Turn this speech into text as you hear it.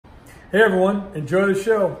Hey everyone, enjoy the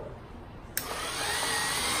show.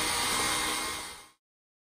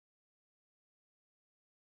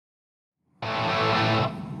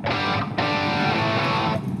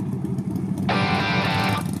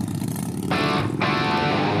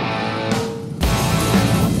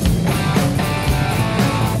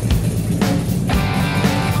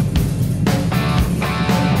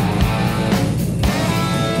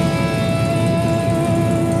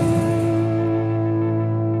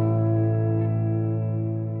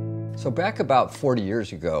 So back about 40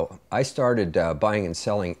 years ago, I started buying and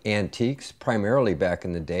selling antiques. Primarily back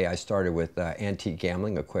in the day, I started with antique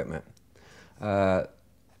gambling equipment.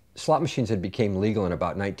 Slot machines had become legal in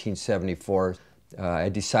about 1974. I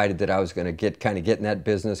decided that I was going to get in that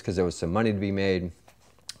business because there was some money to be made.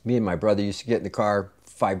 Me and my brother used to get in the car,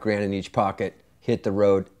 $5 grand in each pocket, hit the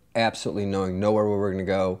road, absolutely knowing nowhere where we were going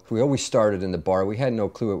to go. We always started in the bar. We had no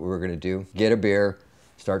clue what we were going to do. Get a beer,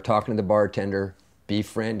 start talking to the bartender,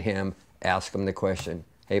 befriend him, ask him the question,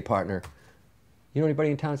 hey partner, you know anybody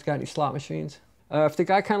in town that's got any slot machines? If the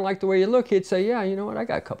guy kind of liked the way you look, he'd say, yeah, you know what, I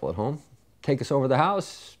got a couple at home. Take us over to the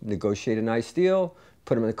house, negotiate a nice deal,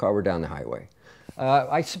 put him in the car, we're down the highway.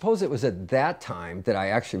 I suppose it was at that time that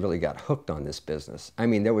I actually really got hooked on this business. I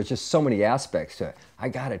mean, there was just so many aspects to it. I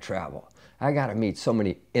gotta travel. I gotta meet so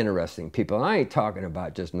many interesting people. And I ain't talking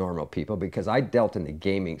about just normal people because I dealt in the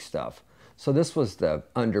gaming stuff. So this was the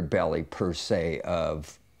underbelly, per se,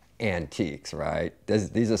 of antiques, right?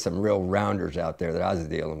 These are some real rounders out there that I was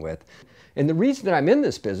dealing with. And the reason that I'm in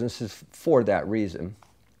this business is for that reason.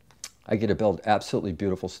 I get to build absolutely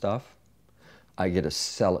beautiful stuff. I get to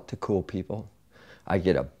sell it to cool people. I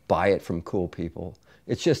get to buy it from cool people.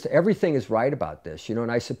 It's just everything is right about this, you know,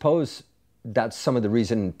 and I suppose that's some of the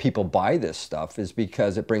reason people buy this stuff is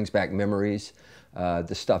because it brings back memories.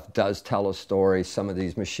 The stuff does tell a story. Some of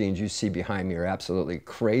these machines you see behind me are absolutely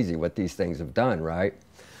crazy what these things have done, right?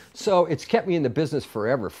 So it's kept me in the business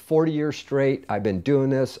forever. 40 years straight, I've been doing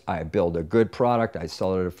this. I build a good product. I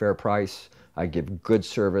sell it at a fair price. I give good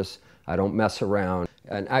service. I don't mess around.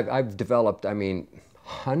 And I've developed, I mean,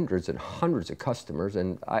 hundreds and hundreds of customers,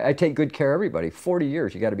 and I take good care of everybody. 40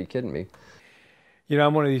 years, you got to be kidding me. You know,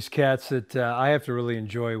 I'm one of these cats that I have to really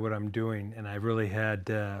enjoy what I'm doing, and I really had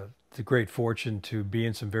the great fortune to be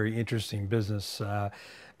in some very interesting business.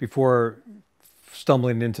 Before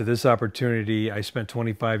stumbling into this opportunity, I spent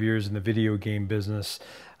 25 years in the video game business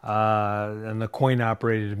on the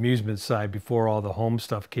coin-operated amusement side before all the home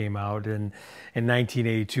stuff came out. And in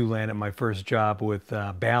 1982, landed my first job with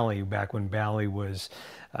Bally, back when Bally was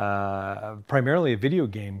primarily a video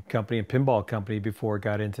game company, a pinball company, before it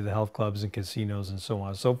got into the health clubs and casinos and so on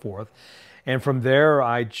and so forth. And from there,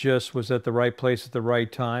 I just was at the right place at the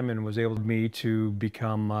right time and was able to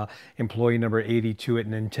become employee number 82 at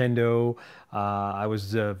Nintendo. I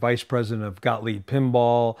was the vice president of Gottlieb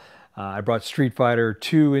Pinball. I brought Street Fighter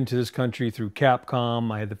II into this country through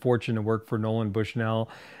Capcom. I had the fortune to work for Nolan Bushnell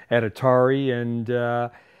at Atari, and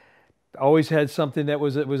always had something that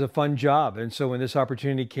was a fun job. And so when this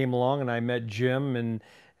opportunity came along and I met Jim, and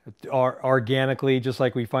organically, just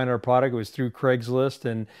like we find our product, it was through Craigslist,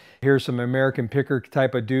 and here's some American picker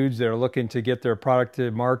type of dudes that are looking to get their product to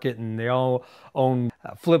market, and they all own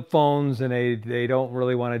flip phones, and they don't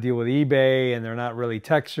really want to deal with eBay, and they're not really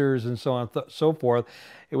texters, and so on and so forth.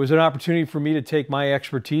 It was an opportunity for me to take my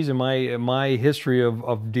expertise and my history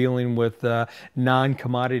of dealing with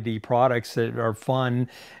non-commodity products that are fun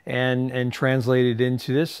and translate it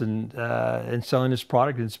into this and selling this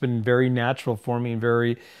product. It's been very natural for me and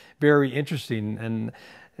very, very interesting. And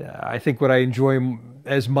I think what I enjoy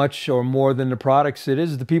as much or more than the products it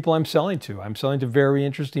is the people I'm selling to. I'm selling to very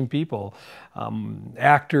interesting people,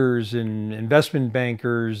 actors and investment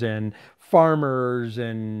bankers and farmers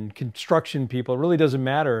and construction people. It really doesn't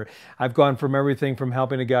matter. I've gone from everything from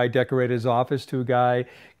helping a guy decorate his office to a guy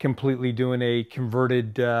completely doing a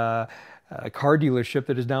converted car dealership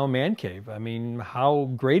that is now a man cave. I mean, how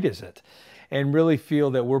great is it? And really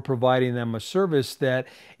feel that we're providing them a service that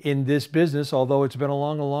in this business, although it's been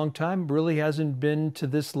along a long time, really hasn't been to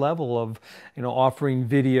this level of, you know, offering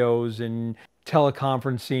videos and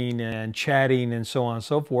teleconferencing and chatting and so on and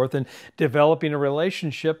so forth, and developing a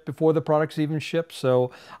relationship before the product's even shipped.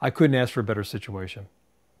 So I couldn't ask for a better situation.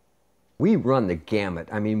 We run the gamut.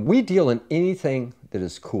 I mean, we deal in anything that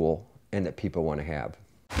is cool and that people want to have.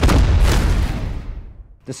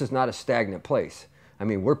 This is not a stagnant place. I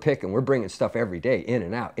mean, we're bringing stuff every day, in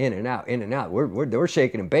and out, in and out, in and out. We're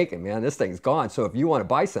shaking and baking, man. This thing's gone. So if you want to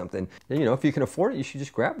buy something, then, you know, if you can afford it, you should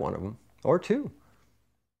just grab one of them or two.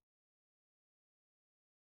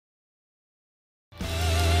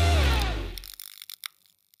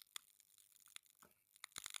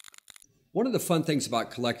 One of the fun things about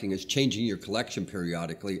collecting is changing your collection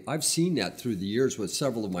periodically. I've seen that through the years with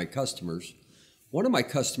several of my customers. One of my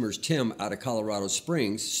customers, Tim, out of Colorado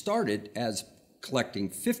Springs, started as collecting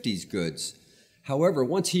 50s goods. However,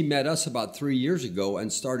 once he met us about 3 years ago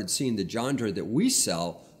and started seeing the genre that we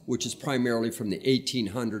sell, which is primarily from the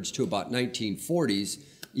 1800s to about 1940s,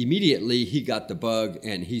 immediately he got the bug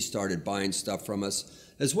and he started buying stuff from us,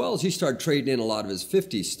 as well as he started trading in a lot of his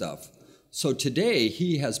 50s stuff. So today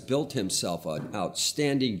he has built himself an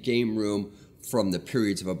outstanding game room from the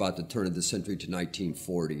periods of about the turn of the century to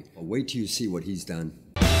 1940. Well, wait till you see what he's done.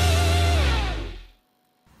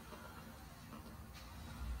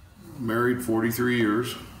 Married 43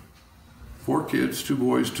 years, 4 kids, 2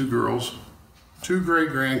 boys, 2 girls, 2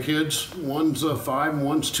 great-grandkids, one's 5 and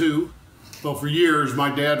one's 2. Well, for years,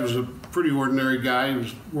 my dad was a pretty ordinary guy.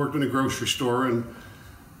 He worked in a grocery store, and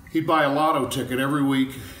he'd buy a lotto ticket every week,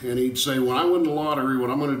 and he'd say, when I win the lottery, what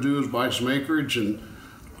I'm going to do is buy some acreage, and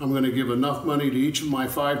I'm going to give enough money to each of my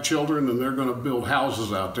 5 children, and they're going to build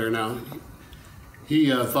houses out there. Now, he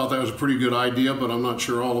thought that was a pretty good idea, but I'm not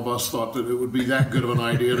sure all of us thought that it would be that good of an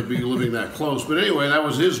idea to be living that close. But anyway, that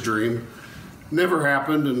was his dream. Never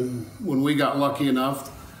happened, and when we got lucky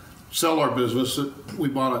enough to sell our business, we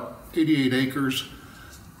bought 88 acres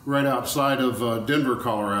right outside of Denver,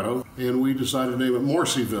 Colorado, and we decided to name it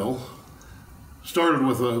Morrisseyville. Started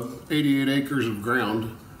with 88 acres of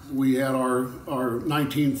ground. We had our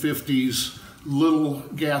 1950s little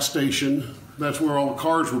gas station. That's where all the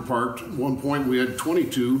cars were parked. At one point we had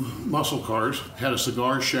 22 muscle cars. Had a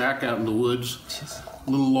cigar shack out in the woods.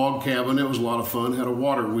 Little log cabin. It was a lot of fun. Had a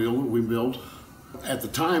water wheel that we built. At the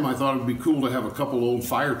time I thought it'd be cool to have a couple old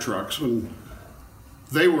fire trucks, and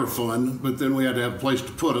they were fun, but then we had to have a place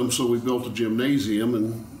to put them, so we built a gymnasium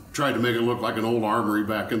and tried to make it look like an old armory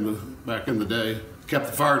back in the day. Kept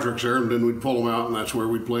the fire trucks there, and then we'd pull them out, and that's where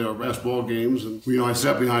we'd play our basketball games. And I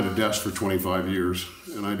sat behind a desk for 25 years,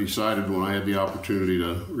 and I decided when I had the opportunity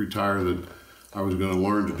to retire that I was going to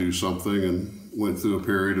learn to do something, and went through a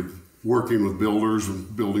period of working with builders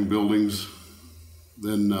and building buildings.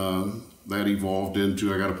 Then that evolved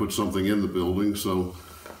into I got to put something in the building, so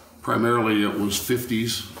primarily it was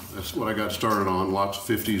 50s. That's what I got started on, lots of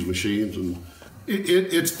 50s machines, and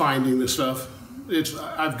it's finding the stuff.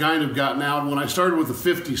 I've kind of gotten out. When I started with the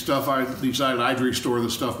 50 stuff, I decided I'd restore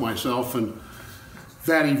the stuff myself, and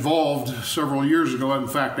that evolved several years ago. In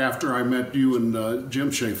fact, after I met you and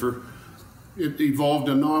Jim Schafer, it evolved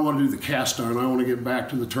and no, I want to do the cast iron. I want to get back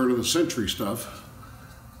to the turn of the century stuff.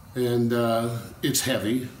 And it's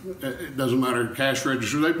heavy. It doesn't matter, cash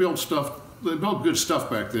register. They built good stuff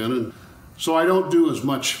back then. And so I don't do as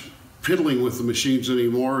much piddling with the machines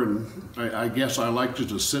anymore, and I guess I like to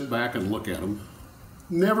just sit back and look at them.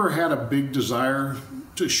 Never had a big desire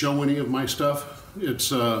to show any of my stuff. It's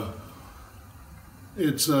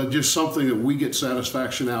just something that we get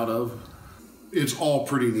satisfaction out of. It's all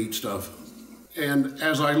pretty neat stuff. And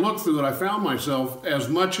as I looked through it, I found myself, as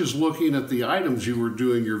much as looking at the items you were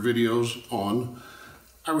doing your videos on,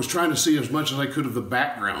 I was trying to see as much as I could of the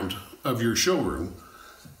background of your showroom.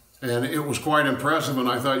 And it was quite impressive, and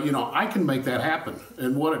I thought, I can make that happen.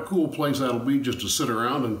 And what a cool place that'll be just to sit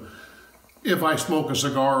around, and if I smoke a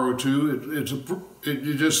cigar or two,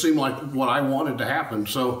 it just seemed like what I wanted to happen.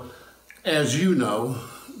 So, as you know,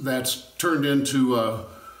 that's turned into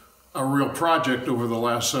a real project over the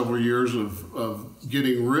last several years of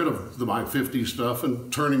getting rid of my 50 stuff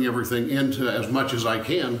and turning everything into as much as I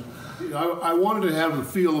can. I wanted to have the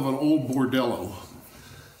feel of an old bordello,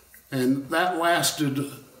 and that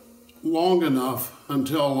lasted long enough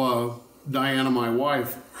until Diana, my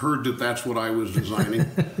wife, heard that that's what I was designing.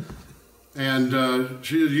 And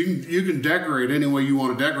she said, you can decorate any way you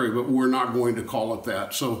want to decorate, but we're not going to call it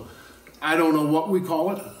that. So I don't know what we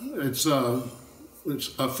call it. It's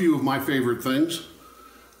a few of my favorite things.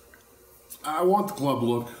 I want the club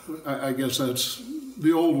look. I guess that's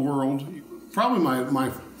the old world. Probably my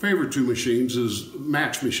favorite 2 machines is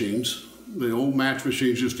match machines. The old match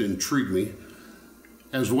machines just intrigue me,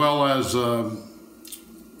 as well as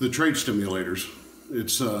the trade stimulators.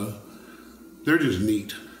 They're just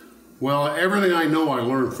neat. Well, everything I know I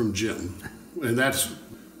learned from Jim, and that's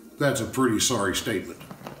a pretty sorry statement.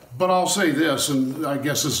 But I'll say this, and I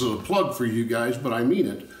guess this is a plug for you guys, but I mean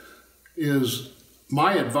it, is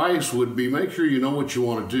my advice would be make sure you know what you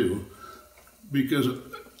want to do, because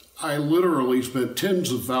I literally spent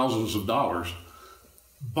tens of thousands of dollars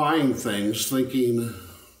buying things thinking,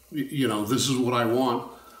 this is what I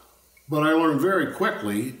want. But I learned very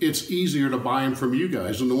quickly it's easier to buy them from you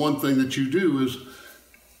guys. And the one thing that you do is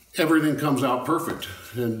everything comes out perfect.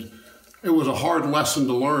 And it was a hard lesson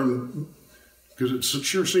to learn, because it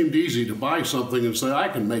sure seemed easy to buy something and say, I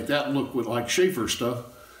can make that look like Schafer stuff,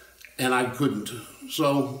 and I couldn't.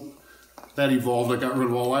 So that evolved. I got rid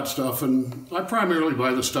of all that stuff, and I primarily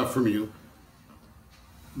buy the stuff from you.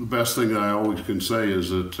 The best thing that I always can say is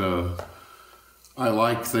that I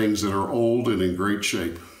like things that are old and in great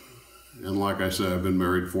shape. And like I said, I've been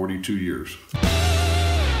married 42 years.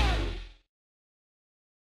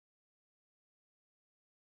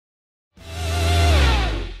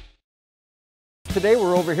 Today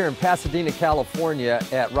we're over here in Pasadena, California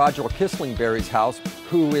at Roger Kisslingberry's house,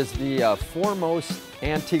 who is the foremost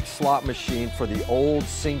antique slot machine for the old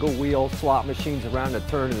single-wheel slot machines around the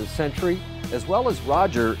turn of the century, as well as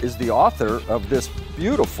Roger is the author of this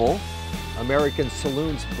beautiful American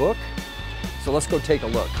Saloons book. So let's go take a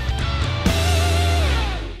look.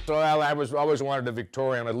 So I always wanted a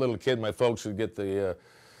Victorian. As a little kid, my folks would get the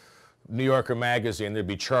New Yorker magazine. There'd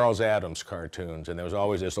be Charles Addams cartoons, and there was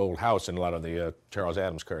always this old house in a lot of the Charles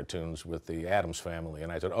Addams cartoons with the Addams family.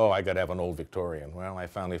 And I said, oh, I got to have an old Victorian. Well, I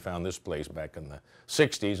finally found this place back in the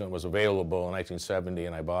 60s, and it was available in 1970,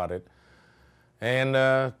 and I bought it. And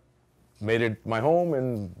made it my home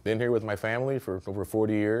and been here with my family for over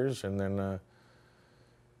 40 years, and then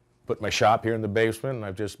put my shop here in the basement, and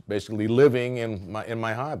I'm just basically living in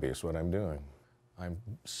my hobby is what I'm doing. I'm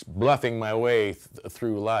bluffing my way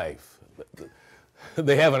through life.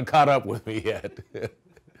 They haven't caught up with me yet.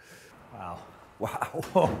 Wow. Wow.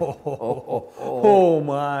 Oh,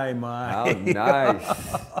 my. How nice.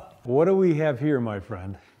 What do we have here, my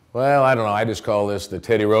friend? Well, I don't know. I just call this the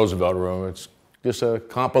Teddy Roosevelt room. It's just a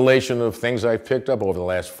compilation of things I've picked up over the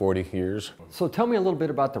last 40 years. So tell me a little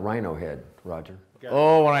bit about the Rhino Head, Roger.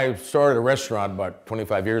 Oh, when I started a restaurant about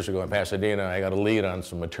 25 years ago in Pasadena, I got a lead on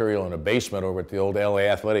some material in a basement over at the old LA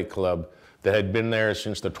Athletic Club that had been there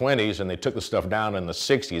since the 20s, and they took the stuff down in the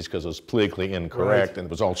 60s because it was politically incorrect, and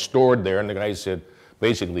it was all stored there, and the guy said,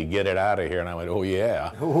 basically, get it out of here, and I went, oh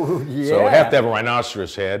yeah. Oh yeah. So I have to have a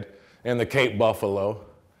rhinoceros head and the Cape Buffalo.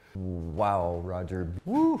 Wow, Roger.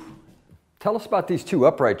 Woo. Tell us about these two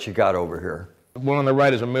uprights you got over here. One on the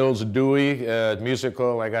right is a Mills Dewey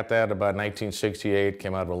musical. I got that about 1968.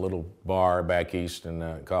 Came out of a little bar back east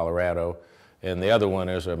in Colorado. And the other one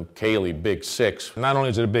is a Cayley Big Six. Not only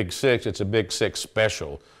is it a Big Six, it's a Big Six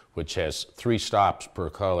Special, which has 3 stops per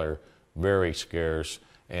color, very scarce.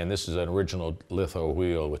 And this is an original litho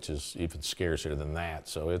wheel, which is even scarcer than that.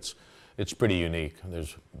 So it's pretty unique.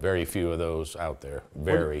 There's very few of those out there,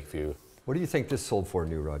 very few. What do you think this sold for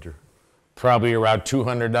new, Roger? Probably around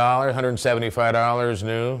 $200, $175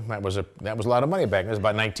 new. That was a lot of money back then. It was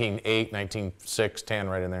about 1908, 1906, 10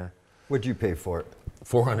 right in there. What'd you pay for it?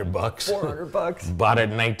 $400. $400 bucks. Bought it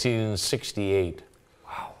in 1968.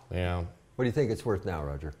 Wow. Yeah. What do you think it's worth now,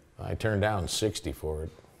 Roger? I turned down 60 for it.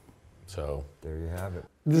 So there you have it.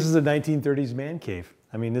 This is a 1930s man cave.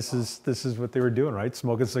 I mean, this is what they were doing, right?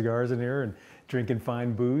 Smoking cigars in here and drinking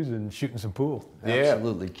fine booze and shooting some pool. yeah.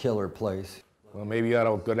 Absolutely killer place. Well, maybe you ought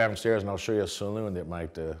to go downstairs and I'll show you a saloon that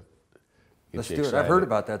might get Let's you do it. excited. I've heard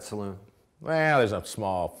about that saloon. Well, there's a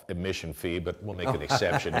small admission fee, but we'll make an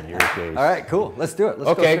exception in your case. All right, cool. Let's do it.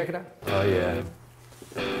 Let's go check it out. Oh yeah.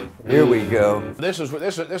 Here we go. This is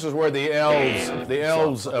where the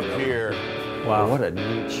elves appear. Wow, what a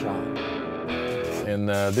neat shot. And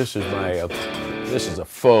this is a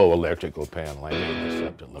faux electrical panel. I made this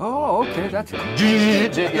up to look. Oh, okay, that's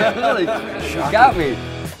it. You got me.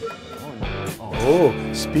 Oh,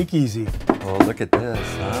 speakeasy. Oh, look at this,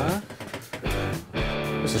 huh?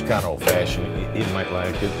 This is kind of old-fashioned. You might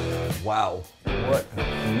like it. Wow, what a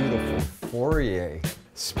beautiful foyer.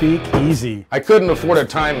 Speakeasy. I couldn't afford a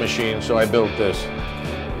time machine, so I built this.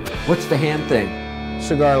 What's the hand thing?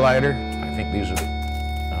 Cigar lighter. I think these are the...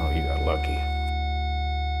 Oh, you got lucky.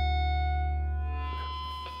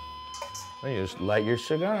 Well, you just light your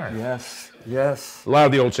cigar. Yes, yes. A lot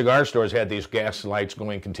of the old cigar stores had these gas lights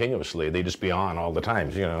going continuously. They'd just be on all the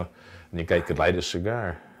time, you know. And the guy could light his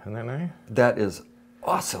cigar. Isn't that nice? That is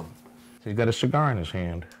awesome. He's got a cigar in his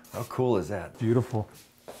hand. How cool is that? Beautiful.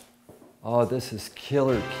 Oh, this is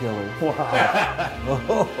killer. Wow.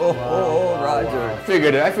 Oh, Roger.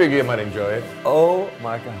 I figured you might enjoy it. Oh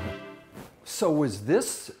my God. So was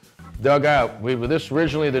this? Dug out. This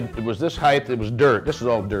originally, it was this height, it was dirt. This is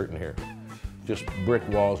all dirt in here. Just brick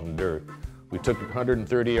walls and dirt. We took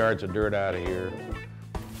 130 yards of dirt out of here.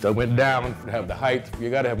 So went down to have the height. You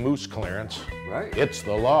got to have moose clearance. Right. It's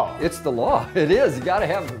the law. It's the law. It is. You got to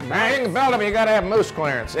have. Man, you can build them, you got to have moose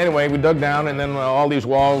clearance. Anyway, we dug down, and then all these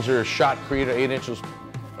walls are shotcrete, 8 inches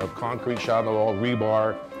of concrete shot in the wall,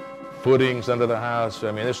 rebar, footings under the house.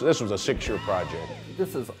 I mean, this was a 6-year project.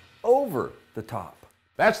 This is over the top.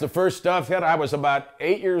 That's the first stuffed head. I was about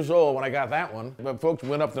 8 years old when I got that one. But folks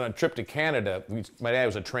went up on a trip to Canada. My dad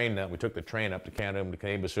was a train nut. We took the train up to Canada, to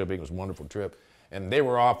Canadian Pacific. It was a wonderful trip. And they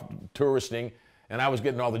were off touristing, and I was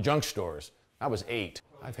getting all the junk stores. I was 8.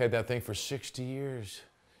 I've had that thing for 60 years.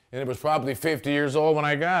 And it was probably 50 years old when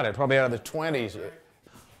I got it, probably out of the 20s.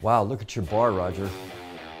 Wow, look at your bar, Roger.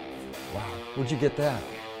 Wow, where'd you get that?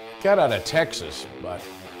 Got out of Texas about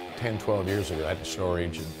 10, 12 years ago. I had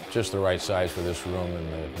storage and just the right size for this room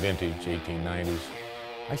in the vintage 1890s.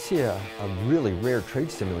 I see a really rare trade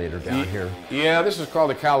stimulator down here. Yeah, this is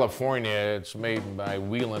called the California. It's made by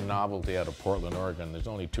Wheelan Novelty out of Portland, Oregon. There's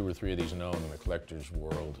only 2 or 3 of these known in the collector's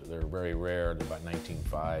world. They're very rare. They're about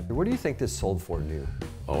 1905. What do you think this sold for new?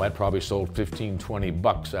 Oh, that probably sold 15, 20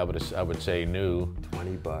 bucks, I would say new.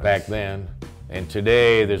 20 bucks. Back then. And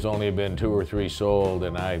today, there's only been 2 or 3 sold,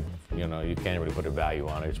 and you know, you can't really put a value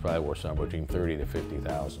on it. It's probably worth somewhere between 30 to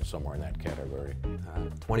 50,000, somewhere in that category.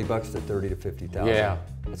 20 bucks to 30 to 50,000. Yeah.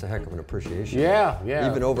 That's a heck of an appreciation. Yeah, yeah.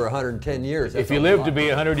 Even over 110 years. If you live to be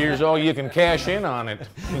 100 years old, you can cash in on it.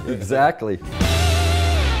 Exactly.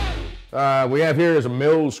 We have here is a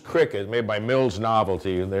Mills cricket made by Mills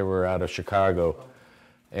Novelty. They were out of Chicago.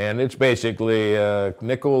 And it's basically a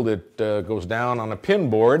nickel that goes down on a pin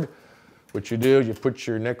board. What you do is you put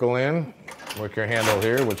your nickel in, work your handle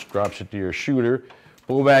here, which drops it to your shooter.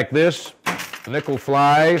 Pull back this, the nickel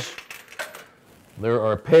flies. There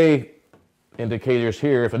are pay indicators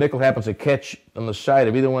here. If a nickel happens to catch on the side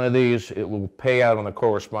of either one of these, it will pay out on the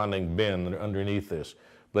corresponding bin underneath this.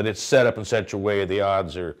 But it's set up in such a way the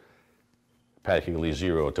odds are practically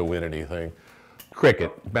 0 to win anything.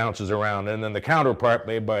 Cricket bounces around, and then the counterpart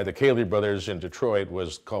made by the Cayley brothers in Detroit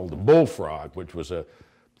was called the Bullfrog, which was a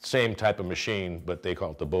same type of machine, but they call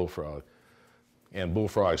it the Bullfrog. And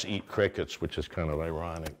bullfrogs eat crickets, which is kind of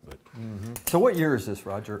ironic. But. So what year is this,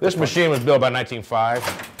 Roger? This machine was built by 1905.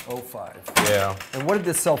 05. Yeah. And what did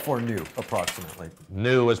this sell for new, approximately?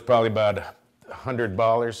 New was probably about $100,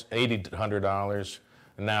 $80 to $100.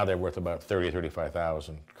 And now they're worth about $30,000,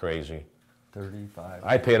 $35,000. Crazy. 35.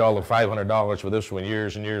 I paid all the $500 for this one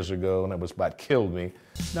years and years ago, and it was about killed me.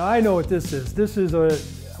 Now I know what this is. This is a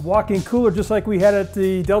walk-in cooler just like we had at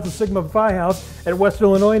the Delta Sigma Phi House at West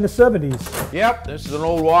Illinois in the 70s. Yep, this is an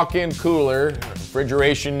old walk-in cooler,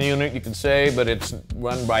 refrigeration unit you can say, but it's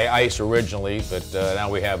run by ice originally, but now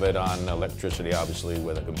we have it on electricity obviously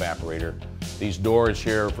with an evaporator. These doors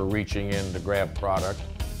here are for reaching in to grab product.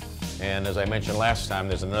 And as I mentioned last time,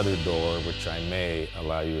 there's another door which I may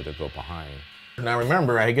allow you to go behind. Now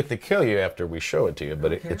remember, I get to kill you after we show it to you,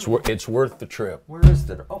 but it's worth the trip. Where is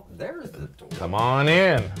the door? Oh, there's the door. Come on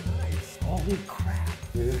in. Nice. Holy crap.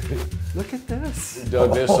 Look at this.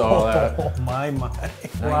 Dug this all out. Oh my.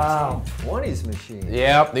 Wow. 1920s machine.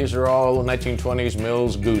 Yep, these are all 1920s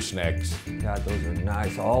Mills goosenecks. God, those are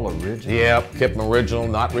nice. All original. Yep, kept them original,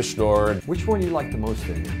 not restored. Which one do you like the most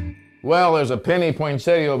in here? Well, there's a penny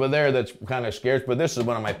poinsettia over there that's kind of scarce, but this is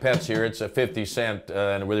one of my pets here. It's a 50-cent,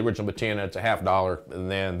 and with the original patina, it's a $50. And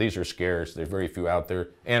then these are scarce. There's very few out there,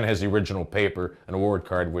 and has the original paper, an award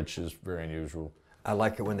card, which is very unusual. I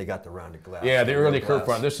like it when they got the rounded glass. Yeah, the early curve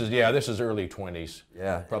front. This is early 20s.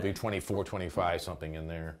 Yeah. Probably 24, 25, something in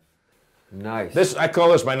there. Nice. I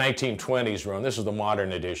call this my 1920s room. This is the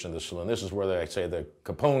modern edition of the saloon. This is where I say the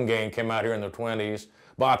Capone gang came out here in the 20s,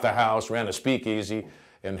 bought the house, ran a speakeasy,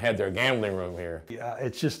 and had their gambling room here. Yeah,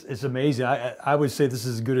 it's amazing. I would say this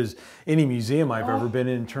is as good as any museum I've ever been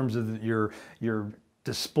in terms of your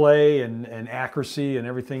display and accuracy and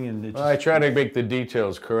everything. And I try to make the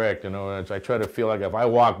details correct. You know, I try to feel like if I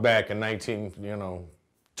walk back in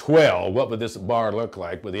 1912, what would this bar look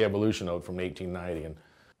like with the evolution note from 1890? And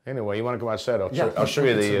anyway, you want to go outside? I'll show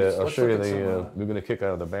you the. We're going to kick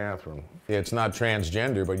out of the bathroom. Yeah, it's not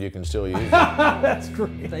transgender, but you can still use it. That's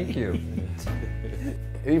great. Thank you.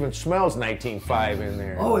 It even smells 1905 in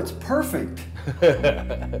there. Oh, it's perfect.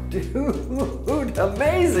 Dude,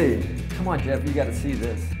 amazing. Come on, Jeff, you got to see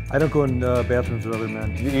this. I don't go in bathrooms with other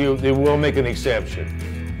men. They will make an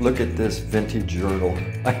exception. Look at this vintage journal.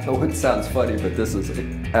 I know it sounds funny, but this is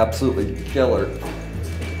absolutely killer.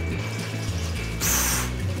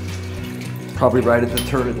 Probably right at the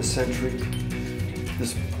turn of the century.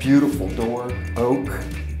 This beautiful door, oak.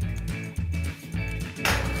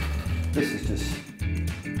 This is just,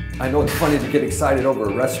 I know it's funny to get excited over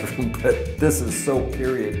a restroom, but this is so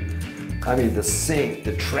period. I mean, the sink,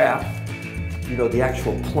 the trap, you know, the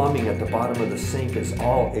actual plumbing at the bottom of the sink is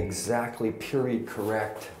all exactly period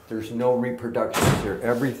correct. There's no reproductions here.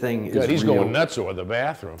 Everything is God, he's real. going nuts over the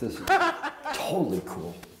bathroom. This is totally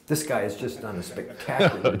cool. This guy has just done a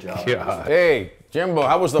spectacular job. Yeah. Hey, Jimbo,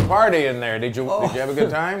 how was the party in there? Did you have a good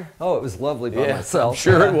time? Oh, it was lovely by Yeah, myself. I'm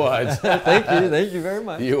sure it was. Thank you very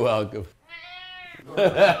much. You're welcome.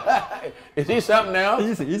 Is he something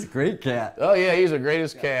else? He's a great cat. Oh yeah, he's the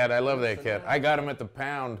greatest cat. I love that cat. I got him at the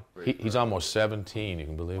pound. He's almost 17, you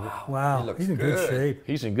can believe it? Wow, he's in good shape.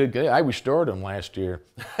 He's in good. I restored him last year.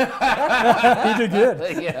 He did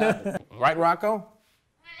good. Yeah. Right, Rocco?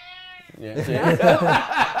 Yeah.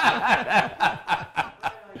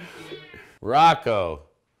 Rocco.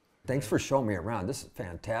 Thanks for showing me around. This is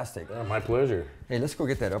fantastic. Oh, my pleasure. Hey, let's go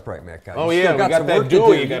get that upright Mac out. Oh, You yeah, still we got got some that work to duo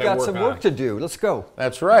do. you You gotta got work some on. work to do. Let's go.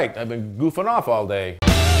 That's right. I've been goofing off all day.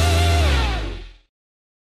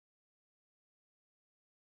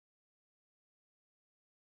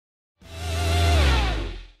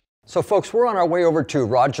 So folks, we're on our way over to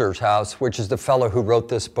Roger's house, which is the fellow who wrote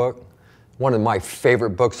this book, one of my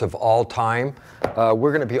favorite books of all time.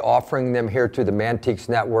 We're going to be offering them here through the Mantiques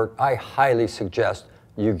Network. I highly suggest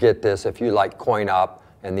you get this if you like coin op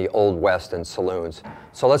and the Old West and saloons.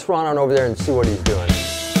 So let's run on over there and see what he's doing.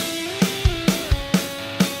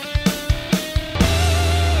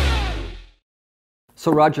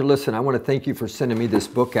 So Roger, listen, I want to thank you for sending me this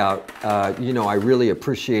book out. You know, I really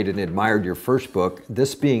appreciated and admired your first book.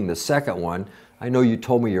 This being the second one, I know you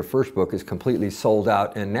told me your first book is completely sold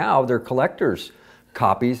out, and now they're collector's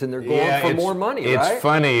copies and they're going for more money, right? It's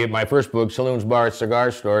funny. My first book, Saloons, Bars, Cigar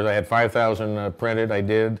Stores, I had 5,000 printed. I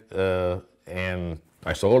did, and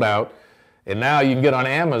I sold out. And now you can get on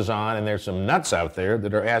Amazon, and there's some nuts out there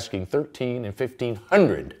that are asking $1,300 and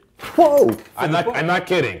 $1,500. Whoa! I'm not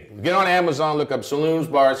kidding. Get on Amazon, look up Saloons,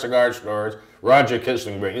 Bars, Cigar Stores, Roger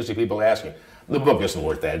Kissingbring. You see people asking. The book isn't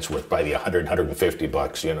worth that. It's worth probably $100,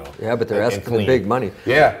 $150, you know. Yeah, but they're asking the big money.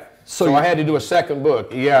 Yeah. So I had to do a second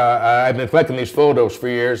book. Yeah, I've been collecting these photos for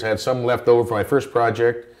years. I had some left over from my first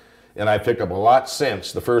project, and I picked up a lot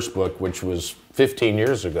since the first book, which was 15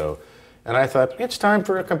 years ago. And I thought, it's time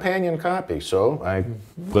for a companion copy. So I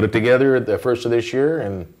put it together at the first of this year,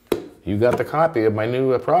 and you got the copy of my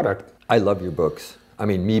new product. I love your books. I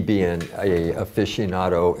mean, me being a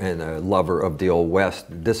aficionado and a lover of the Old West,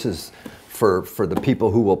 this is, for the people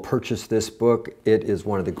who will purchase this book, it is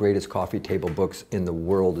one of the greatest coffee table books in the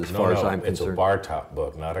world as far as I'm concerned. It's a bar top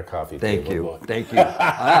book, not a coffee table book. Thank you.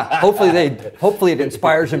 Hopefully it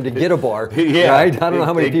inspires them to get a bar. Yeah, right? I don't know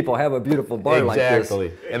how many people have a beautiful bar like this.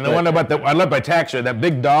 Exactly. And the one about I love my taxer, that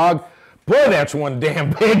big dog. Boy, that's one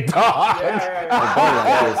damn big dog.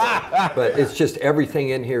 But it's just everything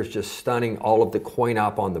in here is just stunning. All of the coin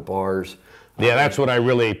op on the bars. Yeah, that's what I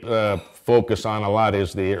really focus on a lot,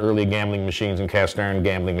 is the early gambling machines and cast iron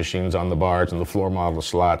gambling machines on the bars and the floor model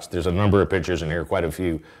slots. There's a number of pictures in here, quite a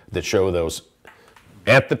few, that show those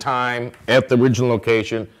at the time, at the original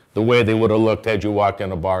location, the way they would have looked had you walked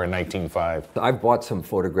in a bar in 1905. I've bought some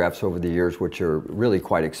photographs over the years, which are really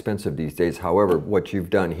quite expensive these days. However, what you've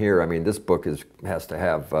done here, I mean, this book has to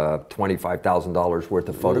have $25,000 worth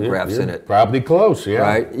of photographs in it. Probably close, yeah.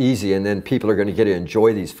 Right, easy, and then people are going to get to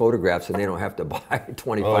enjoy these photographs, and they don't have to buy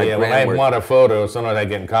 25 Oh yeah, grand when I worth. want a photo, sometimes I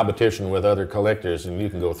get in competition with other collectors, and you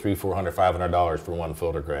can go $300, $400, $500 for one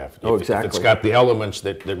photograph. Oh, If exactly. it's got the elements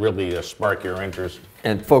that really spark your interest.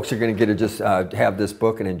 And folks are going to get to just have this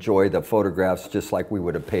book and enjoy the photographs just like we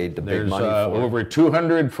would have paid the big money for. There's over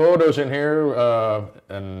 200 photos in here,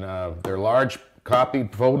 and they're large copy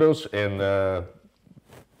photos, and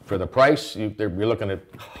for the price, you're looking at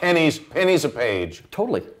pennies a page.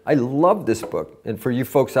 Totally. I love this book. And for you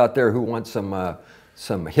folks out there who want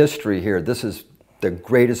some history here, this is the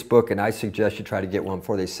greatest book, and I suggest you try to get one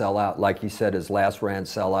before they sell out. Like he said, his last ran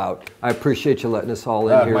sell out. I appreciate you letting us all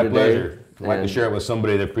in here My today. pleasure. I'd like to share it with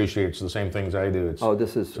somebody that appreciates the same things I do. It's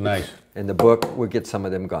nice. And the book, we'll get some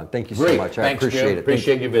of them gone. Thank you so Great. much. I Thanks, appreciate Jim. it.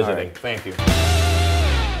 Appreciate you visiting. All right. Thank you.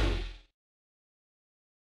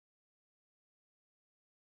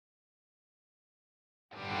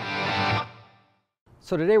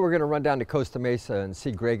 So today we're going to run down to Costa Mesa and see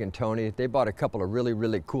Greg and Tony. They bought a couple of really,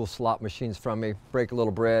 really cool slot machines from me. Break a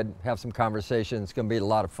little bread, have some conversations. It's going to be a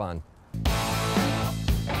lot of fun.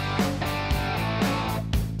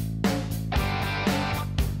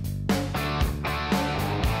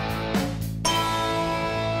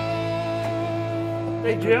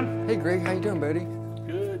 Hey, Jim. Hey, Greg, how you doing, buddy?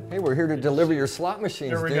 Good. Hey, we're here to deliver your slot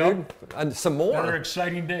machines, There we dude. go. And some Another more.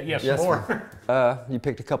 exciting day. Yes, Yes, more. You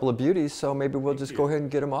picked a couple of beauties, so maybe we'll just go ahead and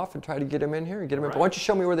get them off and try to get them in here and get them in. Why don't you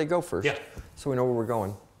show me where they go first? Yeah. So we know where we're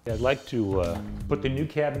going. I'd like to put the new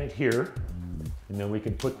cabinet here, and then we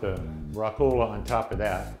can put the Rockola on top of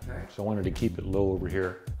that. So I wanted to keep it low over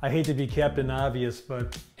here. I hate to be Captain Obvious,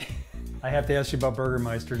 but I have to ask you about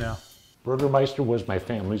Burgermeister now. Burgermeister was my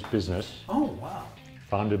family's business, Oh, wow.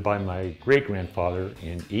 founded by my great-grandfather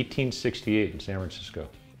in 1868 in San Francisco.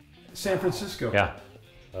 San Francisco. Yeah.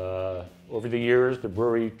 Over the years, the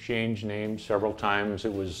brewery changed names several times.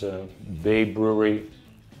 It was Bay Brewery,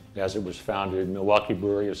 as it was founded, Milwaukee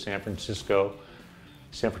Brewery of San Francisco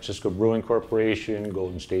Brewing Corporation,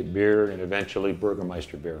 Golden State Beer, and eventually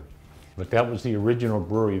Burgermeister Beer. But that was the original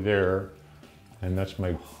brewery there, and that's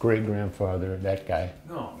my great-grandfather, that guy.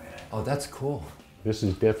 Oh, man. Oh, that's cool. This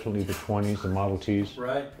is definitely the 20s, the Model Ts.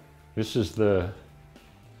 Right. This is the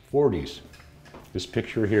 40s, this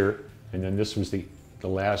picture here, and then this was the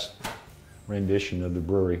last rendition of the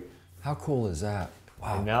brewery. How cool is that?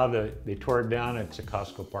 Wow. And now they tore it down, it's a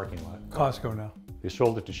Costco parking lot. Costco now. They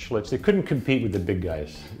sold it to Schlitz. They couldn't compete with the big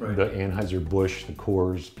guys, Right. the Anheuser-Busch, the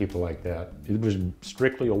Coors, people like that. It was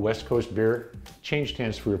strictly a West Coast beer, changed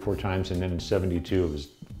hands 3 or 4 times, and then in '72 it was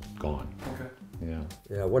gone. Okay. Yeah,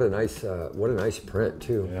 Yeah, what a nice print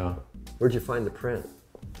too. yeah. Where'd you find the print?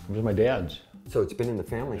 It was my dad's. So it's been in the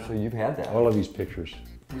family, so you've had that. All of these pictures.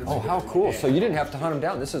 Oh, how cool. So you didn't have to hunt them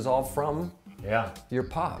down. This is all from Yeah. your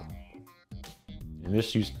pop. And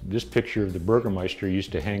this picture of the Burgermeister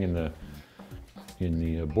used to hang in the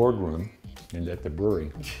boardroom and at the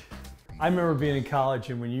brewery. I remember being in college,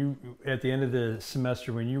 and when at the end of the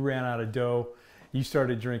semester, when you ran out of dough, you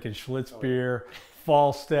started drinking Schlitz beer,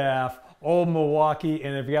 Falstaff, Old Milwaukee,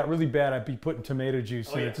 and if it got really bad, I'd be putting tomato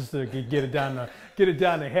juice in it just to get it down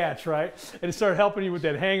the hatch, right? And it started helping you with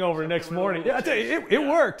that hangover the next morning. Yeah, I tell you, it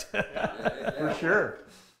worked. For sure.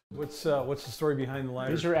 What's the story behind the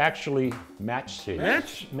lighters? These are actually match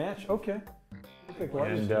safes. Match. Okay. Perfect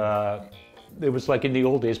lighters. And it was like in the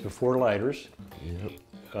old days before lighters.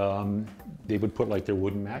 They would put like their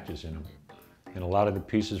wooden matches in them. And a lot of the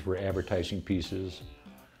pieces were advertising pieces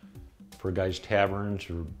for guys' taverns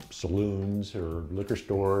or saloons or liquor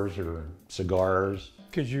stores or cigars.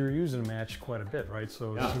 Because you're using a match quite a bit, right?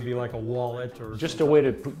 So this would be like a wallet or Just a way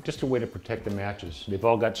to protect the matches. They've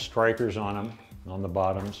all got strikers on them, on the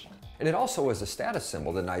bottoms. And it also was a status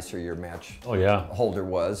symbol. The nicer your match Oh yeah. holder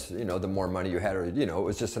was, the more money you had, or it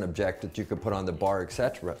was just an object that you could put on the bar,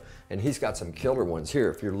 etc. And he's got some killer ones here.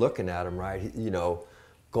 If you're looking at them, right,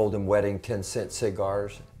 Golden Wedding 10-cent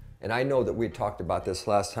cigars. And I know that we talked about this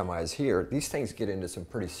last time I was here. These things get into some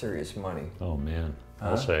pretty serious money. Oh man,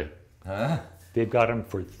 I'll say. They've got them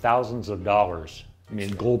for thousands of dollars. I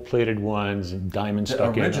mean, gold-plated ones and diamonds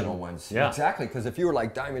stuck in them. Original ones. Yeah. Exactly, because if you were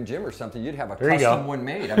like Diamond Jim or something, you'd have a There you custom go. one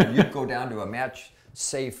made. I mean, you'd go down to a match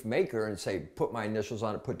safe maker and say, put my initials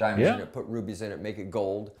on it, put diamonds Yeah. in it, put rubies in it, make it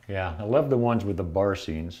gold. Yeah, I love the ones with the bar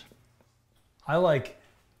scenes. I like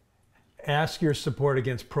ask your support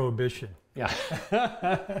against prohibition. Yeah.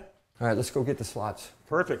 All right, let's go get the slots.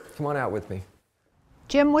 Perfect. Come on out with me.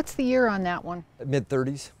 Jim, what's the year on that one?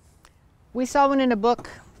 Mid-30s. We saw one in a book,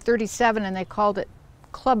 37, and they called it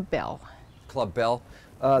Club Bell. Club Bell.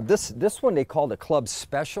 This one they called a Club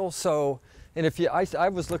Special. So, and I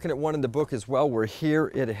was looking at one in the book as well, where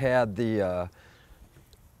here it had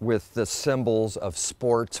with the symbols of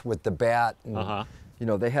sports with the bat. And,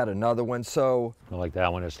 they had another one. So, I like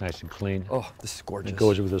that one. It's nice and clean. oh, this is gorgeous. It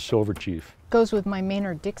goes with the Silver Chief. Goes with my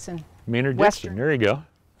Maynard Dixon. Maynard Western. Dixon. There you go.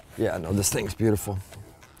 Yeah, no, this thing's beautiful.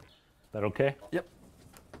 Is that okay? Yep.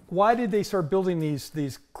 Why did they start building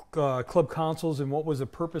these club consoles, and what was the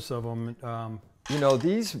purpose of them?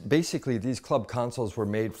 These club consoles were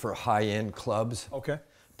made for high-end clubs. Okay.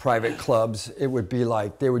 Private clubs. It would be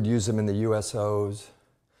like they would use them in the USOs,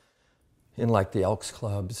 in like the Elks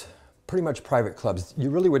clubs, pretty much private clubs. You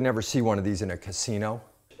really would never see one of these in a casino.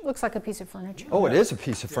 Looks like a piece of furniture. Oh, it is a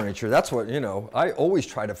piece of furniture. That's what, I always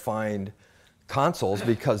try to find consoles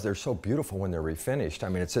because they're so beautiful when they're refinished. I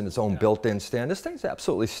mean, it's in its own built-in stand. This thing's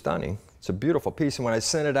absolutely stunning. It's a beautiful piece. And when I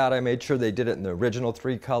sent it out, I made sure they did it in the original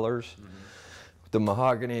 3 colors. The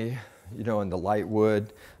mahogany, and the light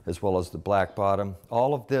wood, as well as the black bottom.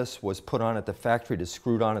 All of this was put on at the factory to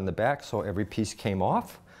screwed on in the back, so every piece came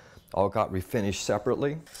off. All got refinished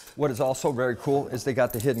separately. What is also very cool is they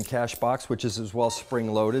got the hidden cash box, which is as well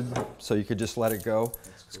spring-loaded, so you could just let it go.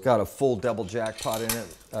 It's got a full double jackpot in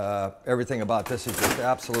it. Everything about this is just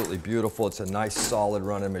absolutely beautiful. It's a nice, solid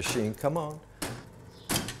running machine. Come on.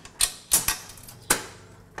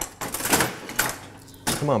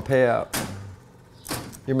 Come on, pay out.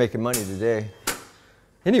 You're making money today.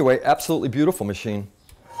 Anyway, absolutely beautiful machine.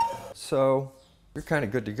 So, you're kind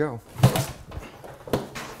of good to go.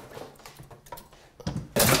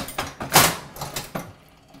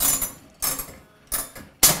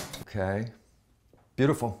 Okay.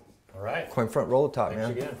 Beautiful. All right. Coin front roller top, Thanks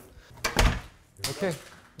man. again. Okay,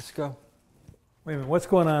 let's go. Wait a minute, what's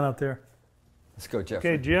going on out there? Let's go,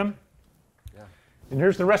 Jeffrey. Okay, Jim, And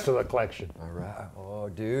here's the rest of the collection. All right. Oh,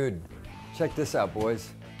 dude. Check this out, boys.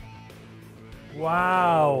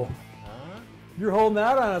 Wow. You're holding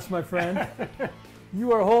out on us, my friend.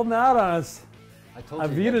 You are holding out on us. I told you.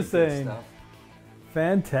 Avita saying.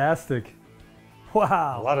 Fantastic.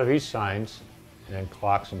 Wow. A lot of these signs and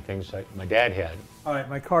clocks and things like my dad had. All right,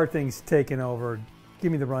 my car thing's taken over.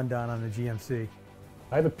 Give me the rundown on the GMC.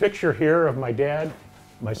 I have a picture here of my dad,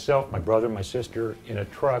 myself, my brother, my sister in a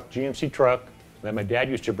truck, GMC truck, that my dad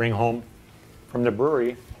used to bring home from the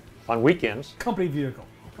brewery on weekends. Company vehicle.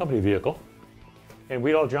 Company vehicle. And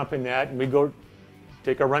we'd all jump in that and we'd go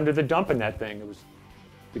take a run to the dump in that thing. It was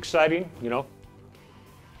exciting, you know,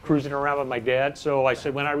 cruising around with my dad. So I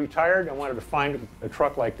said when I retired, I wanted to find a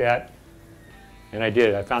truck like that. And I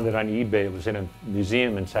did. I found it on eBay. It was in a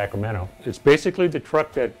museum in Sacramento. It's basically the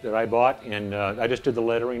truck that I bought, and I just did the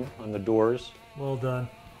lettering on the doors. Well done.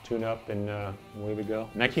 Tune up, and away we go.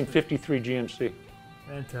 1953 GMC.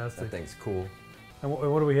 Fantastic. That thing's cool. And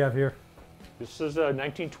what do we have here? This is a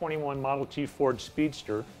 1921 Model T Ford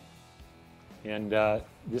Speedster, and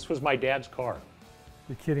this was my dad's car.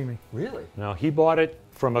 You're kidding me. Really? Now, he bought it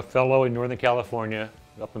from a fellow in Northern California,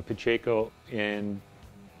 up in Pacheco, and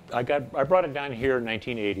I brought it down here in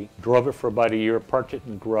 1980, drove it for about a year, parked it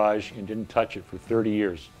in the garage, and didn't touch it for 30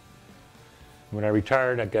 years. When I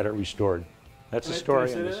retired, I got it restored. That's the story.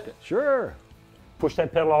 Can I say that? Sure. Push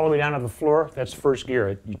that pedal all the way down to the floor, that's first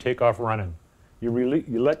gear. You take off running. You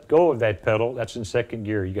let go of that pedal, that's in second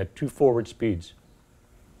gear. You got 2 forward speeds.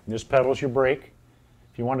 And this pedal's your brake.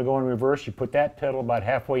 If you want to go in reverse, you put that pedal about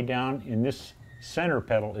halfway down, and this center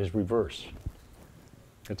pedal is reverse.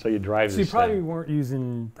 That's how you drive this thing. So you probably weren't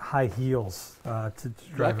using high heels to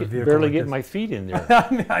drive a vehicle barely like get this. my feet in there.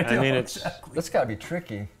 I mean, it's. That's got to be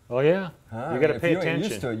tricky. Oh yeah. Huh? You got to If pay you ain't attention.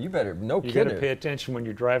 used to it, you better, no You got to kidding. pay attention when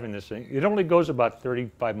you're driving this thing. It only goes about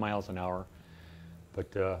 35 miles an hour,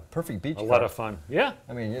 but Perfect beach a car. lot of fun. Yeah.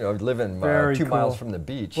 I mean, you know, living Very 2 cool. miles from the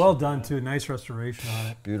beach. Well done, too. Nice restoration on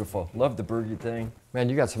it. Beautiful. Love the Bergie thing. Man,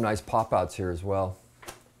 you got some nice pop-outs here as well.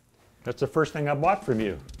 That's the first thing I bought from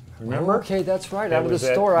you. Remember? Okay, that's right. That Out of the was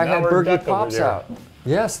at store, I had Mallard Bergie Duck over Pops there. out.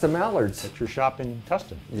 Yes, the Mallards. At your shop in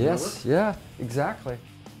Tustin. Yes, yeah, exactly.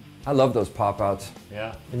 I love those pop-outs.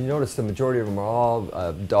 Yeah. And you notice the majority of them are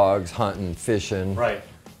all dogs, hunting, fishing. Right.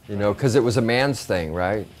 You know, because it was a man's thing,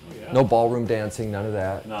 right? Oh, yeah. No ballroom dancing, none of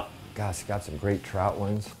that. No. Gosh, got some great trout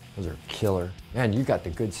ones. Those are killer. Man, you got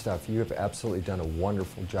the good stuff. You have absolutely done a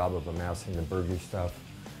wonderful job of amassing the Bergie stuff.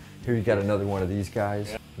 Here you got another one of these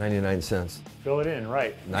guys. Yeah. 99 cents. Fill it in,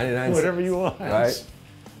 right. 99 cents. Whatever you want. Right?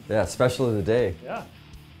 Yeah, special of the day. Yeah.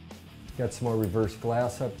 Got some more reverse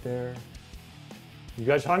glass up there. You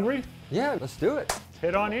guys hungry? Yeah, let's do it. Let's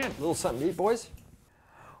head on in. A little something to eat, boys.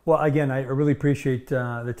 Well, again, I really appreciate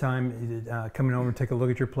the time coming over and take a look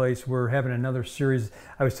at your place. We're having another series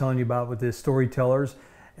I was telling you about with the storytellers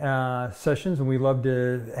sessions, and we'd love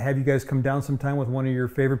to have you guys come down sometime with one of your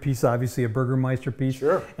favorite pieces, obviously a Burgermeister piece,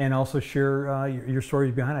 Sure. and also share your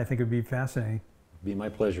stories behind it. I think it would be fascinating. Be my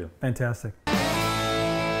pleasure. Fantastic.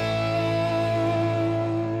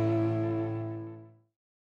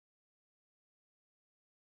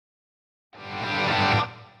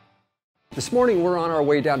 This morning we're on our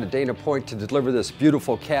way down to Dana Point to deliver this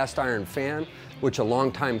beautiful cast iron fan, which a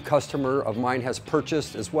longtime customer of mine has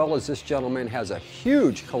purchased, as well as this gentleman has a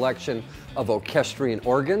huge collection of orchestrion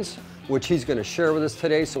organs, which he's going to share with us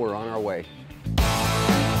today, so we're on our way.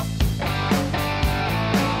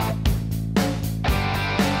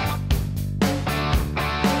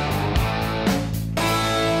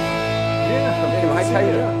 Mike, how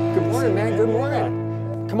you doing? Good morning, man. Good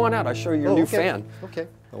morning. Come on out. I'll show you your new fan. Okay.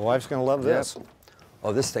 The wife's gonna love this.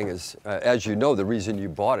 Oh, this thing is, as you know, the reason you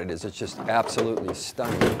bought it is it's just absolutely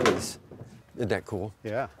stunning. Isn't that cool?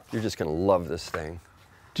 Yeah. You're just gonna love this thing.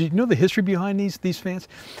 Do you know the history behind these fans?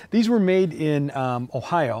 These were made in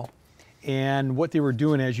Ohio, and what they were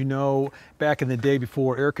doing, as you know, back in the day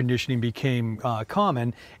before air conditioning became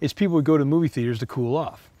common, is people would go to movie theaters to cool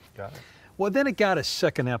off. Got it. Well, then it got a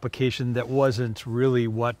second application that wasn't really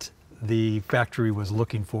what the factory was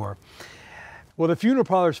looking for. Well, the funeral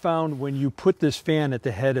parlors found when you put this fan at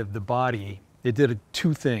the head of the body, it did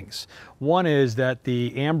two things. One is that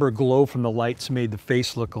the amber glow from the lights made the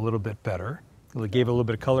face look a little bit better. It gave a little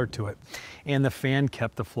bit of color to it. And the fan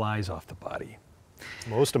kept the flies off the body.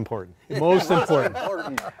 Most important. Most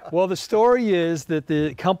important. Well, the story is that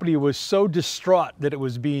the company was so distraught that it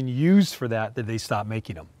was being used for that they stopped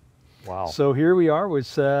making them. Wow. So here we are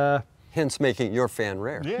with, Hence making your fan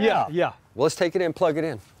rare. yeah. Well, let's take it in, plug it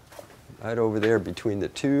in. Right over there between the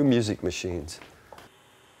two music machines.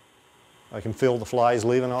 I can feel the flies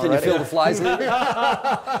leaving already. Can you feel the flies leaving?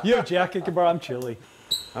 You have a jacket, can borrow? I'm chilly.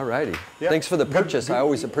 All righty. Yeah. Thanks for the purchase. I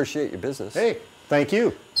always appreciate your business. Hey, thank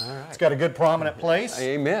you. All right. It's got a good prominent place.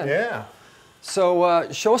 Amen. Yeah. So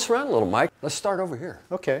show us around a little, Mike. Let's start over here.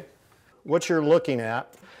 Okay. What you're looking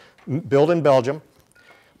at, built in Belgium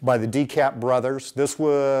by the DeCap brothers. This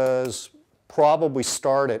was probably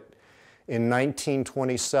started in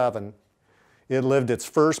 1927. It lived its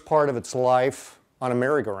first part of its life on a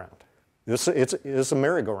merry-go-round. It's a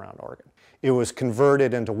merry-go-round organ. It was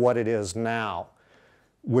converted into what it is now,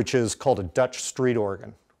 which is called a Dutch street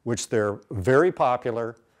organ, which they're very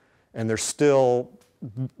popular, and they're still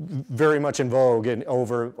very much in vogue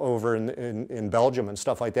over in Belgium and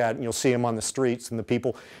stuff like that. And you'll see them on the streets, and the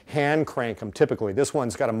people hand crank them typically. This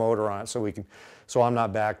one's got a motor on it, so I'm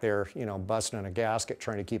not back there, you know, busting in a gasket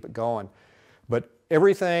trying to keep it going. But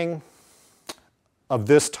everything of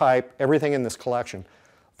this type, everything in this collection,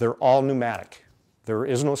 they're all pneumatic. There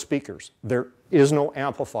is no speakers. There is no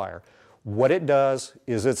amplifier. What it does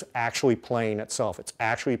is it's actually playing itself. It's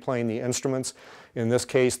actually playing the instruments, in this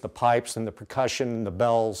case the pipes and the percussion and the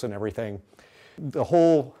bells and everything. The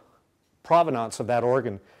whole provenance of that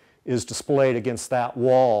organ is displayed against that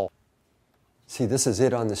wall. See, this is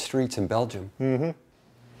it on the streets in Belgium. Mm-hmm.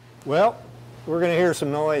 Well, we're going to hear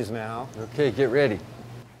some noise now. Okay, get ready.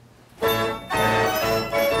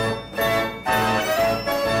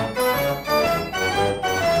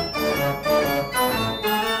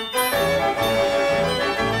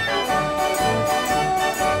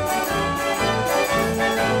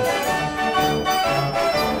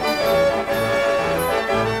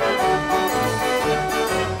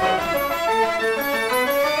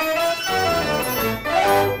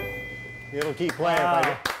 It'll keep playing. Wow. If I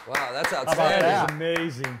get... Wow, that's How about outstanding. that? That is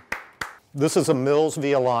amazing. This is a Mills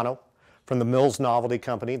Violano from the Mills Novelty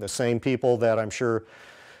Company, the same people that I'm sure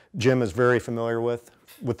Jim is very familiar with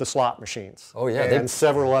the slot machines. Oh yeah. And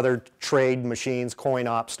several other trade machines,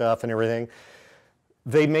 coin-op stuff and everything.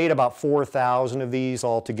 They made about 4,000 of these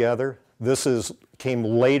altogether. This came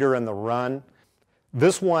later in the run.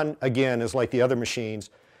 This one, again, is like the other machines,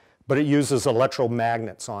 but it uses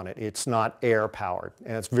electromagnets on it. It's not air powered,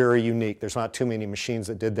 and it's very unique. There's not too many machines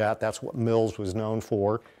that did that. That's what Mills was known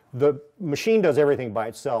for. The machine does everything by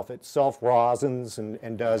itself. It self-rosins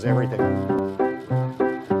and does everything.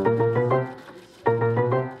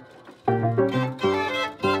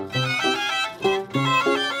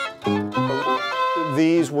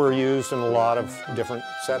 These were used in a lot of different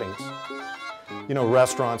settings. You know,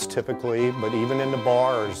 restaurants typically, but even in the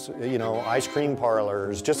bars, you know, ice cream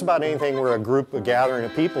parlors, just about anything where a gathering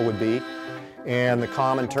of people would be. And the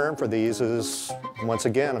common term for these is, once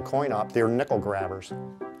again, a coin-op. They're nickel grabbers.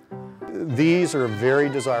 These are very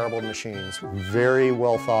desirable machines, very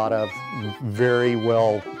well thought of, very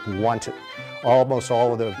well wanted. Almost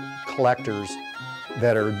all of the collectors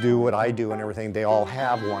that do what I do and everything, they all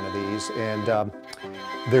have one of these. And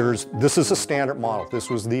this is a standard model. This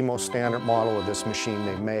was the most standard model of this machine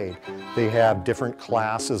they made. They have different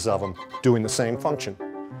classes of them doing the same function.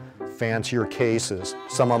 Fancier cases.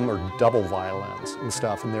 Some of them are double violins and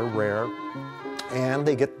stuff, and they're rare. And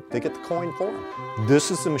they get the coin for them.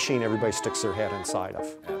 This is the machine everybody sticks their head inside of.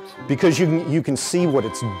 Absolutely. Because you can see what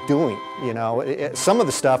it's doing, you know. Some of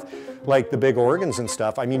the stuff, like the big organs and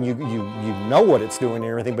stuff, I mean, you know what it's doing and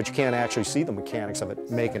everything, but you can't actually see the mechanics of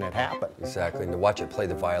it making it happen. Exactly, and to watch it play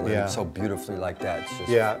the violin so beautifully like that, it's just,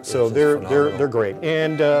 yeah, so they're great.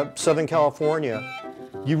 And Southern California,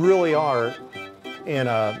 you really are in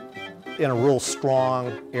a real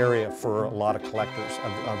strong area for a lot of collectors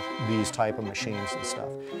of these type of machines and stuff.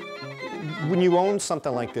 When you own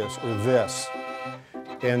something like this or this,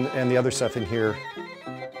 and the other stuff in here,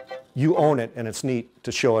 you own it, and it's neat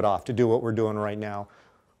to show it off, to do what we're doing right now.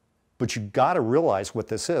 But you got to realize what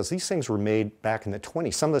this is. These things were made back in the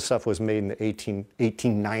 20s. Some of the stuff was made in the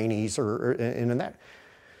 1890s or in that.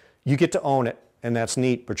 You get to own it, and that's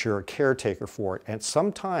neat, but you're a caretaker for it. And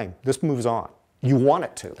sometime, this moves on. You want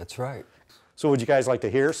it to. That's right. So would you guys like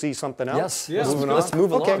to see something else? Yes, let's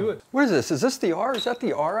move along. Okay. What is this? Is this the R? Is that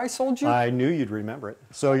the R I sold you? I knew you'd remember it.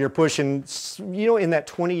 So you're pushing, you know, in that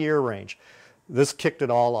 20-year range. This kicked it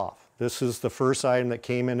all off. This is the first item that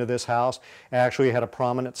came into this house. Actually, it had a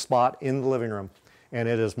prominent spot in the living room, and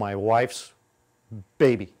it is my wife's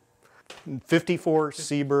baby. 54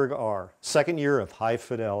 Seaberg R, second year of high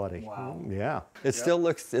fidelity. Wow. Yeah. It still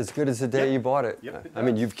looks as good as the day you bought it. Yep, I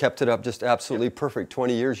mean, you've kept it up just absolutely perfect.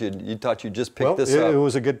 20 years, you thought you just picked this up. It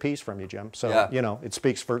was a good piece from you, Jim. So, you know, it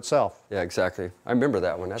speaks for itself. Yeah, exactly. I remember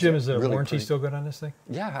that one. That's Jim, is the really warranty pretty. still good on this thing?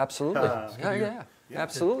 Yeah, absolutely. Yeah,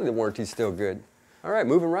 absolutely. The warranty's still good. All right,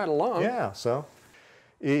 moving right along. Yeah, so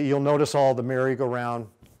You'll notice all the merry-go-round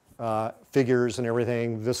figures and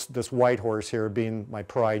everything. This white horse here being my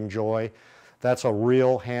pride and joy. That's a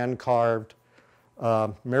real hand-carved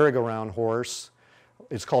merry-go-round horse.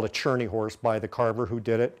 It's called a churney horse by the carver who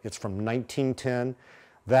did it. It's from 1910.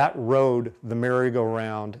 That rode the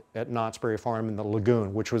merry-go-round at Knott's Berry Farm in the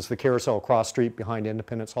Lagoon, which was the carousel across street behind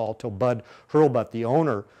Independence Hall, till Bud Hurlbut, the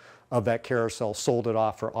owner of that carousel, sold it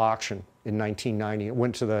off for auction in 1990. It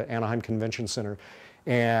went to the Anaheim Convention Center,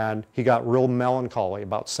 and he got real melancholy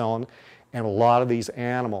about selling, and a lot of these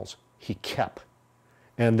animals he kept.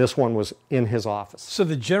 And this one was in his office. So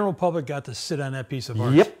the general public got to sit on that piece of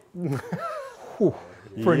art? Yep.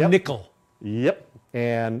 For a nickel? Yep.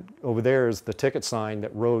 And over there is the ticket sign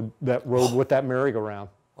that rode with that merry-go-round.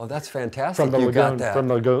 Oh, that's fantastic. From the You lagoon, got that. from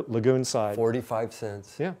the lagoon side. 45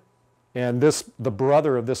 cents. Yeah. And the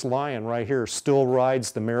brother of this lion right here still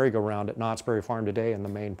rides the merry-go-round at Knott's Berry Farm today in the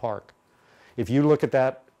main park. If you look at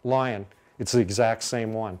that lion, it's the exact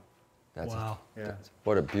same one. Wow.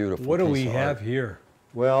 What a beautiful What do piece we of have art. here?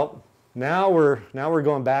 Well, now we're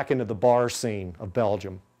going back into the bar scene of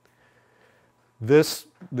Belgium. This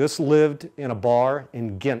lived in a bar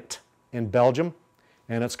in Ghent, in Belgium,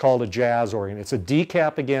 and it's called a jazz organ. It's a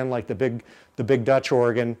decap again, like the big Dutch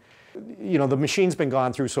organ. You know, the machine's been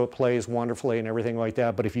gone through, so it plays wonderfully and everything like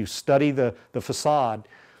that. But if you study the facade,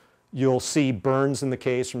 you'll see burns in the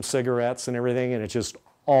case from cigarettes and everything, and it's just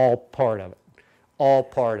all part of it, all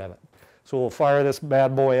part of it. So we'll fire this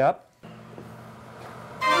bad boy up.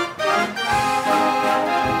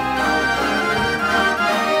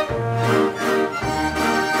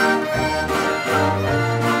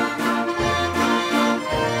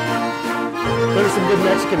 There's some good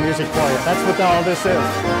Mexican music for you. That's what all this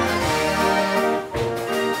is.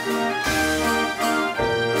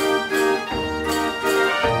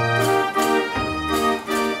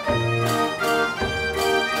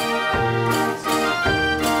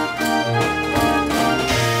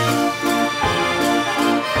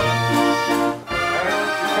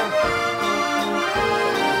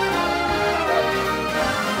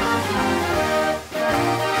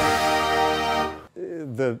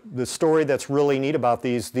 The story that's really neat about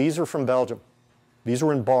these are from Belgium. These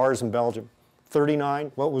were in bars in Belgium.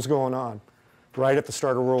 39, what was going on? Right at the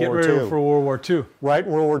start of World War II. Get ready for World War II. Right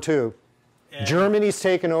in World War II. And Germany's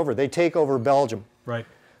taken over. They take over Belgium. right,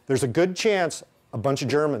 There's a good chance a bunch of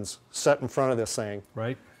Germans sat in front of this thing,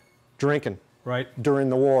 right, drinking right. during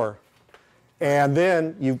the war. And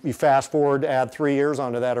then you fast forward, add 3 years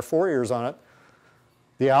onto that or 4 years on it,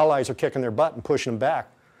 the Allies are kicking their butt and pushing them back.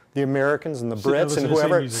 The Americans and the Sitting there Brits and listening to the same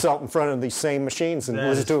whoever music. sat in front of these same machines and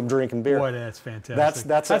listen to them drinking beer. Boy, that's fantastic.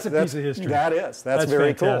 That's a piece of history. That is. That's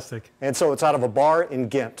very fantastic. cool. And so it's out of a bar in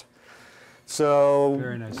Ghent. So,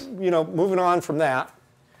 Very nice. you know, moving on from that,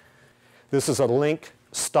 this is a Link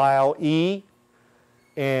Style E,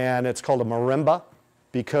 and it's called a marimba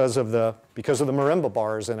because of the marimba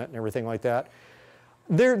bars in it and everything like that.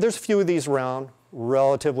 There's a few of these around,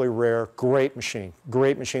 relatively rare. Great machine.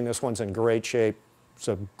 Great machine. This one's in great shape. It's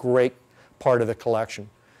a great part of the collection.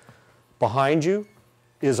 Behind you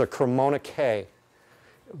is a Cremona K.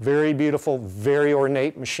 Very beautiful, very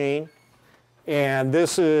ornate machine. And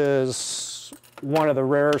this is one of the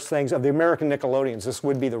rarest things of the American Nickelodeons. This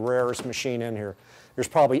would be the rarest machine in here. There's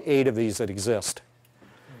probably 8 of these that exist.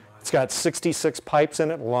 It's got 66 pipes in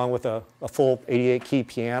it, along with a full 88-key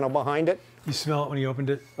piano behind it. You smell it when you opened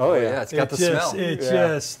it? Oh, yeah. Yeah, it's got the smell. It Yeah.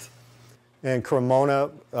 just. And Cremona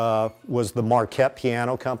was the Marquette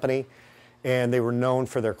piano company, and they were known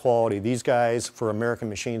for their quality. These guys, for American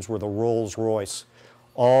machines, were the Rolls Royce.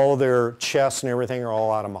 All their chests and everything are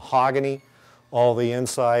all out of mahogany. All the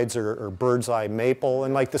insides are bird's eye maple.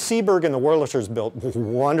 And like the Seeburg and the Wurlitzers built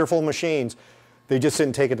wonderful machines. They just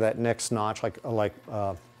didn't take it to that next notch like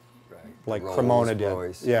Cremona did.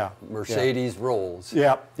 Rolls-Royce. Yeah. Mercedes Rolls.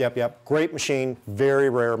 Yep. Great machine, very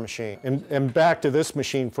rare machine. And back to this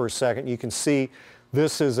machine for a second, you can see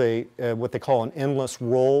this is what they call an endless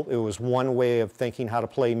roll. It was one way of thinking how to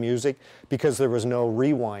play music because there was no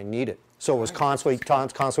rewind needed. So it was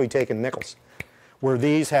constantly taking nickels. Where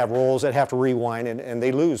these have rolls that have to rewind and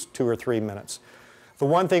they lose 2 or 3 minutes. The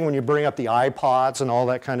one thing when you bring up the iPods and all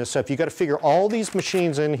that kind of stuff, you got to figure all these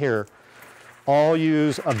machines in here all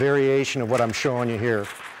use a variation of what I'm showing you here.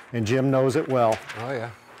 And Jim knows it well. Oh,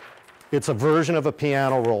 yeah. It's a version of a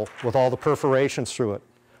piano roll with all the perforations through it.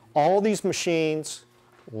 All these machines,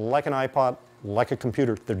 like an iPod, like a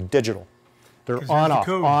computer, they're digital. They're on off,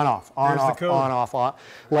 on off, on off, on off, on.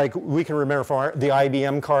 Like we can remember from the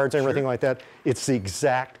IBM cards and everything like that. It's the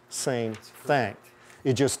exact same thing.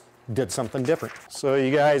 It just did something different. So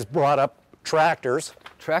you guys brought up tractors.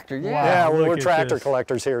 Tractor, yeah. Wow. Yeah, look we're at tractor this.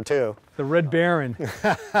 collectors here too. The Red Baron.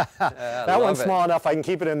 That one's small enough I can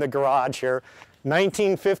keep it in the garage here.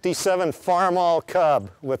 1957 Farmall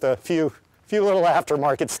Cub with a few little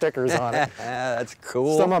aftermarket stickers on it. That's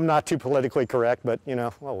cool. Some of them not too politically correct, but you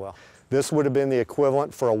know, oh well. This would have been the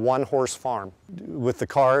equivalent for a one-horse farm. With the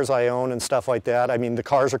cars I own and stuff like that, I mean, the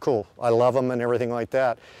cars are cool. I love them and everything like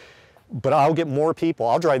that. But I'll get more people.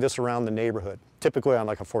 I'll drive this around the neighborhood, typically on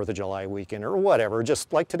like a 4th of July weekend or whatever,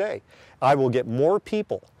 just like today. I will get more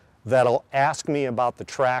people that'll ask me about the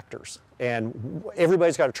tractors. And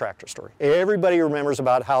everybody's got a tractor story. Everybody remembers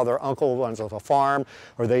about how their uncle runs a farm,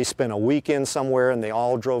 or they spent a weekend somewhere and they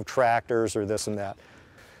all drove tractors or this and that.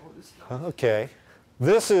 Okay.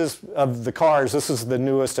 This is, of the cars, this is the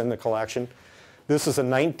newest in the collection. This is a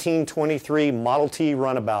 1923 Model T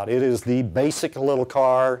Runabout. It is the basic little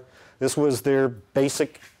car. This was their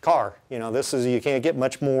basic car. You know, this is, you can't get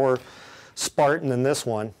much more Spartan than this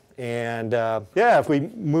one. And yeah, if we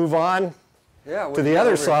move on to the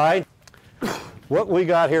other side, what we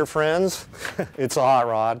got here, friends, it's a hot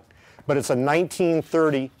rod, but it's a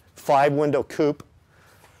 1930 5-window coupe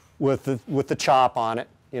with the chop on it.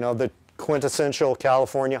 You know, the quintessential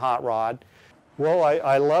California hot rod. Well,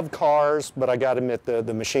 I love cars, but I got to admit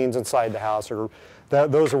the machines inside the house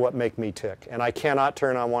those are what make me tick. And I cannot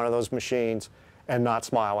turn on one of those machines and not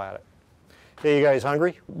smile at it. Hey, you guys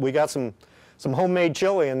hungry? We got some homemade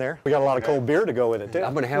chili in there. We got a lot of cold beer to go with it too.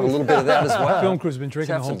 I'm going to have a little bit of that as well. Film crew's been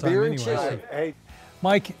drinking the whole time anyway. Hey,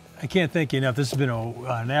 Mike, I can't thank you enough. This has been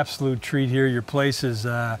an absolute treat here. Your place is,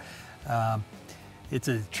 it's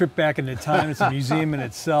a trip back into time. It's a museum in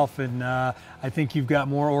itself, and I think you've got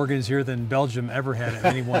more organs here than Belgium ever had at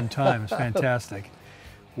any one time. It's fantastic.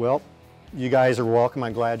 well, you guys are welcome.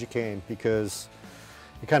 I'm glad you came, because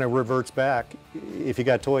it kind of reverts back. If you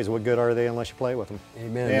got toys, what good are they unless you play with them?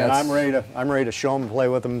 Amen. And I'm ready to show them and play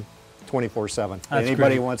with them 24/7.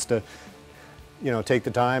 Anybody great. wants to, you know, take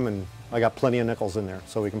the time, and I got plenty of nickels in there,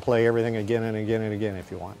 so we can play everything again and again and again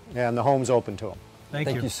if you want. And the home's open to them. Thank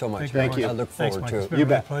you so much. Thank you. I look Thanks, forward Mike. to It's it. been You a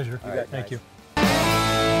real bet. pleasure. All right, Thank guys. you.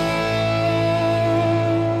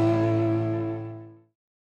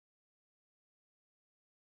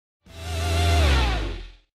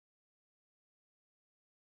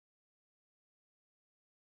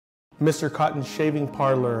 Mr. Cotton's shaving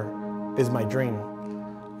parlor is my dream.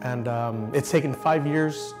 And it's taken 5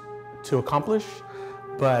 years to accomplish,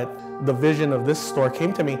 but the vision of this store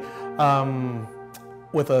came to me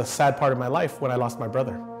with a sad part of my life when I lost my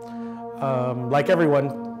brother. Like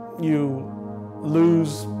everyone, you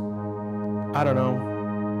lose, I don't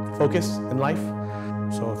know, focus in life.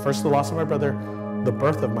 So first the loss of my brother, the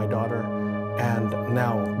birth of my daughter, and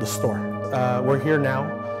now the store. We're here now.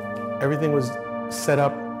 Everything was set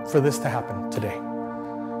up for this to happen today.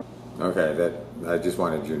 Okay, I just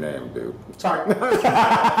wanted your name, dude. Sorry.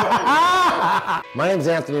 My name's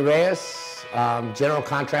Anthony Reyes, general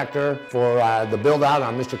contractor for the build out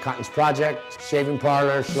on Mr. Cotton's project, shaving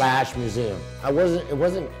parlor / museum. It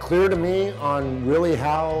wasn't clear to me on really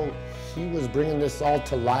how he was bringing this all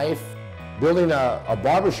to life. Building a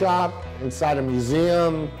barber shop inside a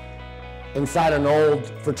museum, inside an old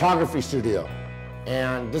photography studio.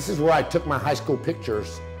 And this is where I took my high school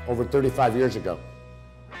pictures over 35 years ago.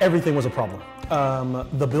 Everything was a problem.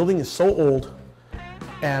 The building is so old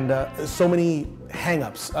and so many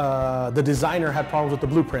hang-ups. The designer had problems with the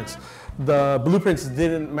blueprints. The blueprints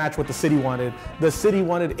didn't match what the city wanted. The city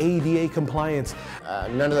wanted ADA compliance.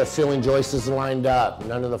 None of the ceiling joists is lined up.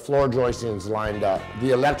 None of the floor joisting is lined up.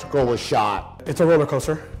 The electrical was shot. It's a roller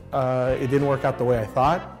coaster. It didn't work out the way I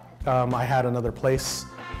thought. I had another place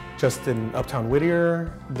just in Uptown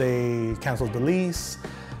Whittier. They canceled the lease.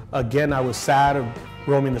 Again, I was sad of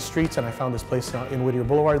roaming the streets, and I found this place in Whittier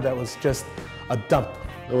Boulevard that was just a dump.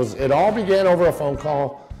 It all began over a phone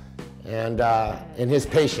call and in his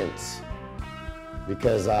patience,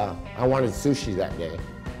 because I wanted sushi that day.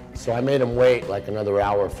 So I made him wait like another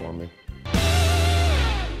hour for me.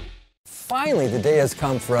 Finally, the day has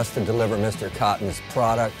come for us to deliver Mr. Cotton's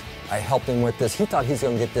product. I helped him with this. He thought he's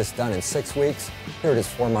going to get this done in 6 weeks. Here it is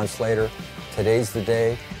 4 months later. Today's the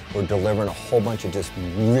day. We're delivering a whole bunch of just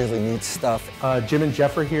really neat stuff. Jim and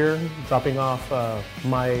Jeff are here dropping off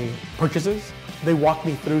my purchases. They walked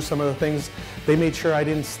me through some of the things. They made sure I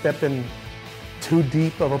didn't step in too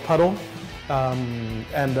deep of a puddle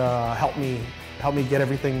and help me get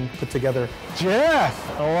everything put together. Jeff,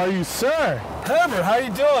 how are you, sir? Hammer, how you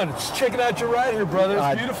doing? Just checking out your ride here, brother.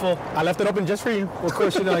 It's beautiful. I left it open just for you. Well, of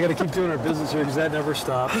course, you know I got to keep doing our business here because that never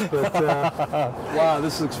stops. But wow,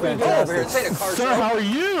 this looks fantastic. Sir, how are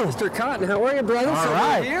you? Mr. Cotton, how are you, brother? All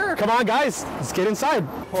right. Come on, guys. Let's get inside.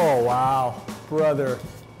 Oh wow, brother,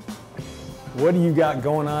 what do you got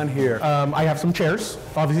going on here? I have some chairs,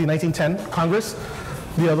 obviously 1910, Congress.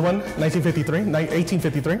 The other one,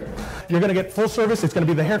 1853. You're gonna get full service, it's gonna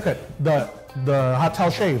be the haircut, the hot towel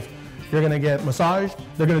shave. You're gonna get massaged,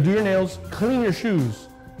 they're gonna do your nails, clean your shoes.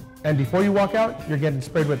 And before you walk out, you're getting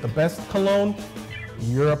sprayed with the best cologne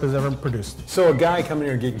Europe has ever produced. So a guy coming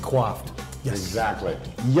here getting coiffed. Yes. Exactly.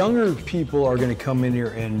 Younger people are going to come in here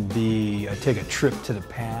and take a trip to the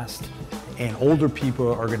past, and older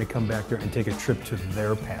people are going to come back there and take a trip to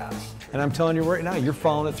their past. And I'm telling you right now, you're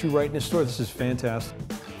following it through right in the store. This is fantastic.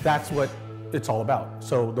 That's what it's all about.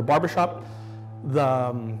 So the barbershop,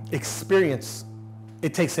 the experience,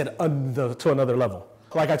 it takes it to another level.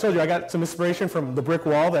 Like I told you, I got some inspiration from the brick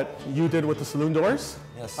wall that you did with the saloon doors.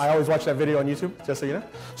 Yes. I always watch that video on YouTube, just so you know.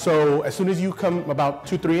 So as soon as you come about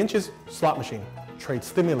 2-3 inches, slot machine, trade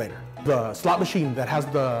stimulator. The slot machine that has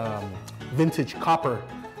the vintage copper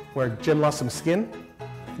where Jim lost some skin,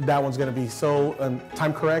 that one's gonna be so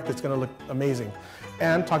time correct, it's gonna look amazing.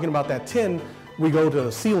 And talking about that tin, we go to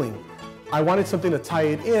the ceiling. I wanted something to tie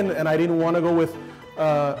it in, and I didn't want to go with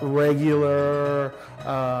regular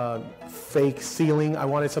fake ceiling. I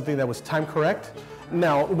wanted something that was time correct.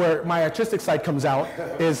 Now, where my artistic side comes out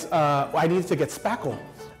is I needed to get spackle,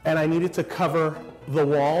 and I needed to cover the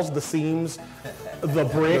walls, the seams, the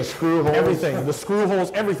brick, The screw holes. everything, the screw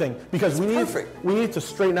holes, everything, because we needed to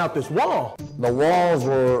straighten out this wall. The walls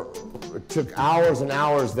it took hours and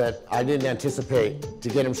hours that I didn't anticipate to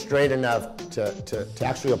get them straight enough to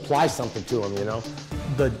actually apply something to them, you know?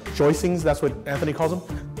 The joistings, that's what Anthony calls them,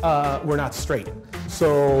 were not straight.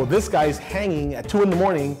 So this guy's hanging at 2 in the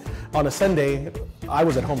morning on a Sunday. I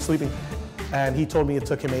was at home sleeping, and he told me it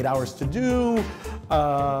took him 8 hours to do.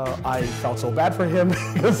 I felt so bad for him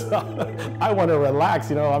because I want to relax,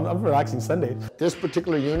 you know, I'm relaxing Sunday. This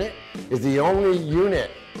particular unit is the only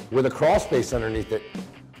unit with a crawl space underneath it,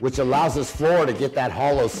 which allows this floor to get that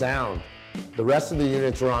hollow sound. The rest of the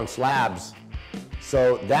units are on slabs.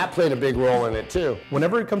 So that played a big role in it too.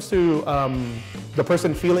 Whenever it comes to the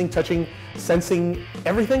person feeling, touching, sensing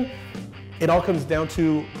everything, it all comes down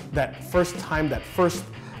to that first time, that first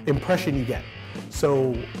impression you get.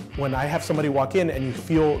 So when I have somebody walk in and you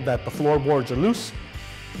feel that the floorboards are loose,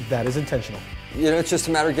 that is intentional. You know, it's just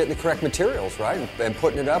a matter of getting the correct materials, right? And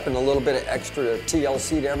putting it up and a little bit of extra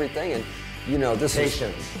TLC to everything. And, you know, this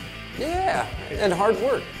Patience. Yeah, and hard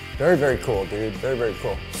work. Very, very cool, dude. Very, very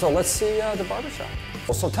cool. So let's see the barbershop.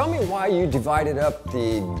 So tell me why you divided up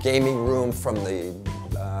the gaming room from the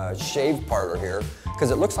shave parlor here,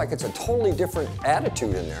 because it looks like it's a totally different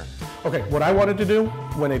attitude in there. Okay, what I wanted to do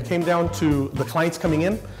when it came down to the clients coming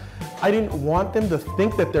in, I didn't want them to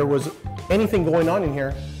think that there was anything going on in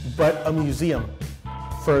here but a museum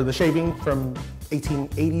for the shaving from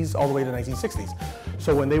 1880s all the way to 1960s.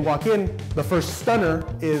 So when they walk in, the first stunner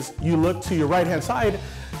is you look to your right-hand side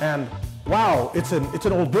and wow, it's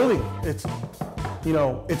an old building. It's, you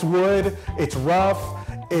know, it's wood, it's rough,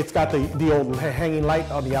 it's got the old hanging light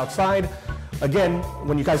on the outside. Again,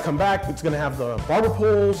 when you guys come back, it's gonna have the barber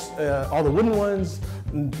poles, all the wooden ones,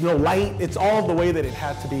 no light. It's all the way that it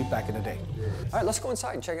had to be back in the day. All right, let's go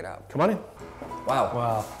inside and check it out. Come on in. Wow.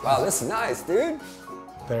 Wow. Wow, this is nice, dude.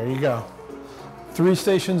 There you go. 3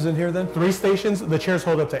 stations in here then? 3 stations. The chairs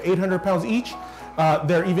hold up to 800 pounds each.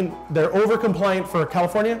 They're over compliant for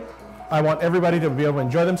California. I want everybody to be able to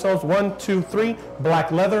enjoy themselves. 1, 2, 3,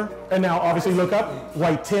 black leather. And now obviously look up,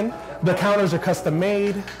 white tin. The counters are custom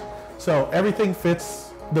made. So everything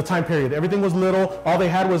fits the time period. Everything was little. All they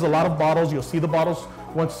had was a lot of bottles. You'll see the bottles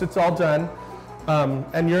once it's all done.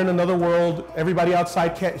 And you're in another world. Everybody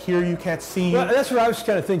outside can't hear you, can't see you. Well, that's what I was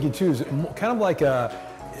kind of thinking too, is kind of like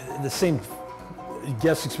the same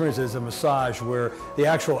guest experience as a massage, where the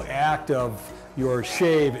actual act of your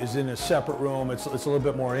shave is in a separate room. It's a little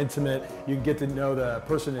bit more intimate. You can get to know the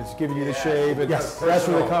person that's giving you the shave. And Yes. That's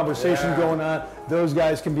where the conversation's going on. Those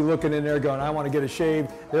guys can be looking in there going, I want to get a shave.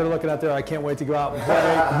 They're looking out there, I can't wait to go out and play.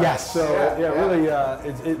 Yes. So yeah, really,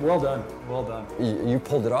 well done, well done. You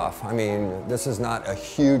pulled it off. I mean, this is not a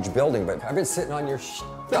huge building, but I've been sitting on your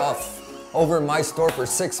stuff over in my store for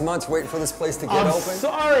 6 months waiting for this place to get open.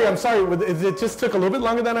 I'm sorry. It just took a little bit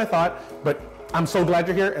longer than I thought, but I'm so glad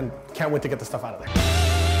you're here and can't wait to get the stuff out of there.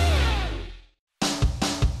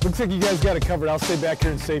 Looks like you guys got it covered. I'll stay back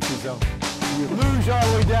here in safety zone. You luge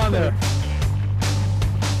all the way down there.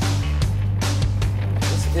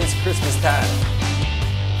 It's Christmas time.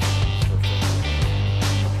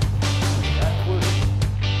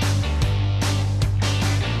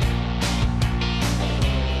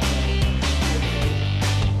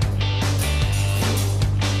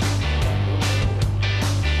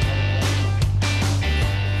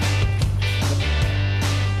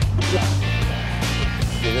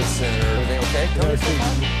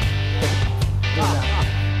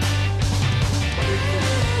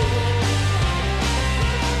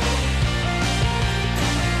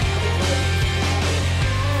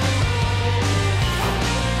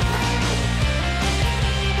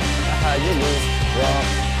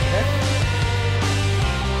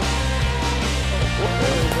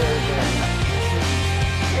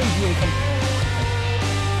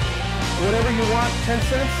 you want 10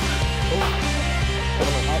 cents?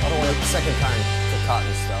 I don't want a second time for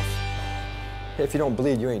cotton stuff. Hey, if you don't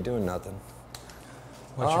bleed, you ain't doing nothing.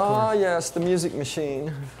 Ah, yes, the music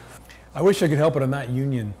machine. I wish I could help, but I'm not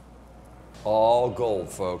union. All gold,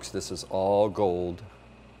 folks. This is all gold.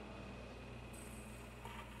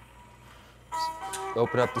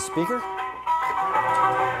 Open up the speaker.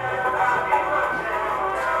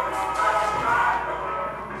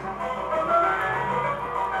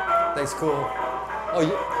 Thanks, cool. Oh,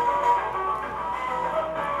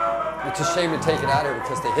 it's a shame to take it out here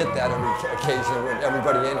because they hit that every occasion with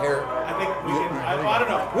everybody in here. I think we can, I don't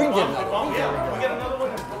know. We can get another one. Yeah, we get another one.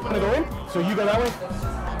 Want to go in? So you go that way?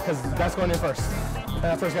 Because that's going in first.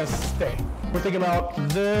 That first gonna stay. We're thinking about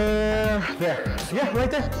there. Yeah, right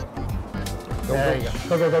there. There you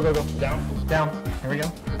go. Go. Down. Here we go.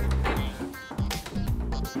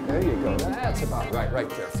 There you go. That's about right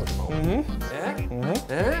there for the moment.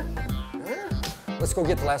 Let's go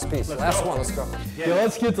get the last piece. Last one, let's go. Yeah,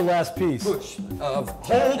 let's get the last piece.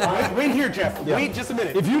 Hold, wait here, Jeff. Yeah. Wait just a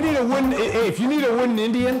minute. If you need a wooden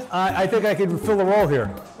Indian, I think I could fill the role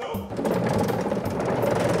here.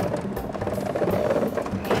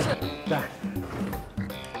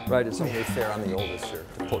 Right, it's only fair I'm the oldest here.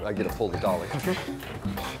 I get to pull the dolly. Okay.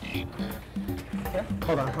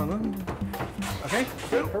 Hold on. Okay,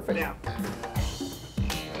 good. Perfect. Yeah.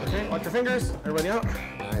 Okay, watch your fingers. Everybody out.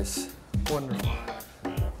 Nice. Wonderful.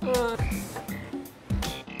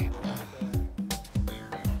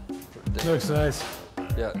 Looks nice.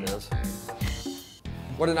 Yeah, it does.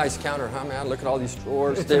 What a nice counter, huh, man? Look at all these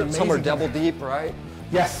drawers. Some are double deep, right?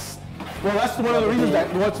 Yes. Well, that's one of the reasons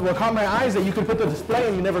that what caught my eye is that you can put the display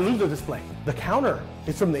and you never lose the display. The counter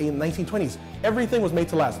is from the 1920s. Everything was made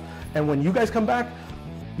to last. And when you guys come back,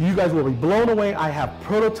 you guys will be blown away. I have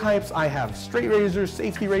prototypes. I have straight razors,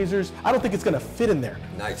 safety razors. I don't think it's going to fit in there.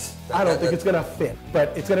 Nice. I don't think it's going to fit.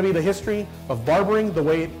 But it's going to be the history of barbering the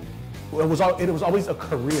way it was always a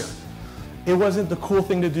career. It wasn't the cool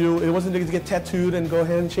thing to do. It wasn't to get tattooed and go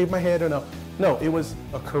ahead and shave my head or no. No, it was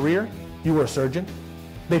a career. You were a surgeon.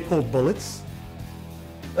 They pulled bullets.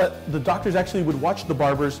 The doctors actually would watch the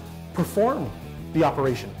barbers perform the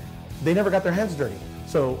operation. They never got their hands dirty.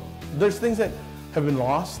 So there's things that have been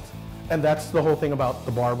lost, and that's the whole thing about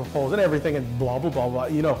the barber poles and everything and blah, blah, blah, blah,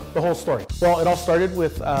 you know, the whole story. Well, it all started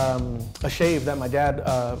with a shave that my dad,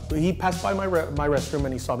 he passed by my restroom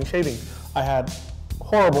and he saw me shaving. I had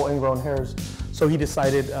horrible ingrown hairs, so he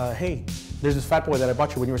decided, hey, there's this fat boy that I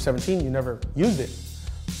bought you when you were 17, you never used it.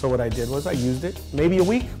 So what I did was I used it, maybe a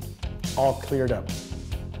week, all cleared up.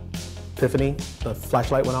 Epiphany, the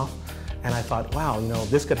flashlight went off, and I thought, wow, you know,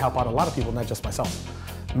 this could help out a lot of people, not just myself.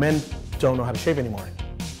 Men don't know how to shave anymore.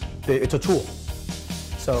 It's a tool.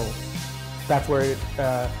 So that's where it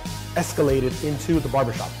escalated into the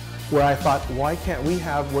barbershop, where I thought, why can't we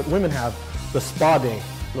have what women have, the spa day?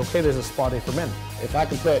 Okay, there's a spa day for men. If I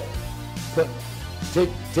can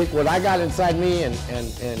take what I got inside me and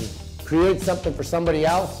create something for somebody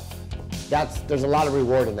else, there's a lot of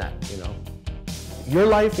reward in that, you know. Your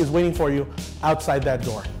life is waiting for you outside that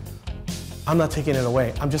door. I'm not taking it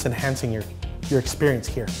away. I'm just enhancing your experience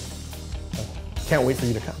here. Can't wait for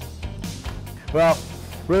you to come. Well,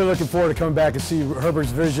 really looking forward to coming back and see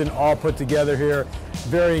Herbert's vision all put together here.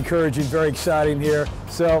 Very encouraging, very exciting here.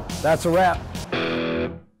 So that's a wrap.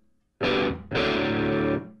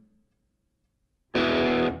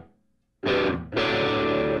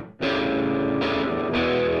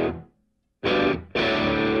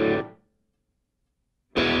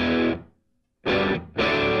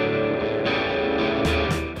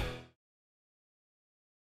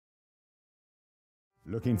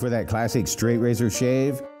 Looking for that classic straight razor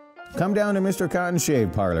shave? Come down to Mr. Cotton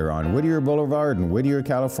Shave Parlor on Whittier Boulevard in Whittier,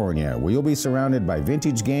 California, where you'll be surrounded by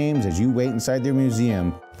vintage games as you wait inside their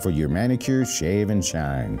museum for your manicure, shave, and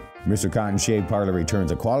shine. Mr. Cotton Shave Parlor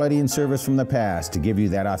returns a quality and service from the past to give you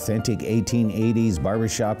that authentic 1880s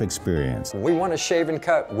barbershop experience. When we want to shave and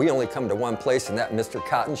cut, we only come to one place, and that Mr.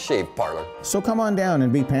 Cotton Shave Parlor. So come on down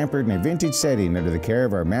and be pampered in a vintage setting under the care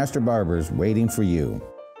of our master barbers waiting for you.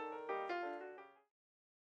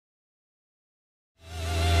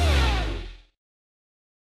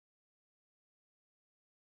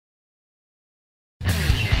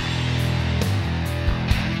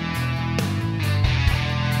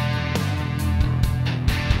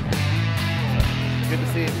 Good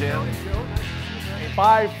to see you, Jim.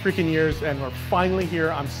 5 freaking years and we're finally here.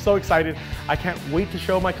 I'm so excited. I can't wait to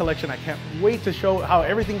show my collection. I can't wait to show how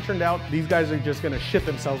everything turned out. These guys are just gonna shit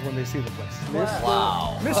themselves when they see the place.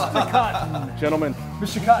 Wow. Mr. Cotton. Gentlemen.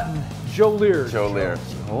 Mr. Cotton, Joe Lear. Joe Lear.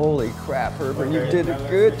 Holy crap, Herbert, you did a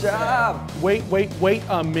good job. Wait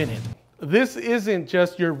a minute. This isn't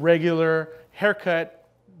just your regular haircut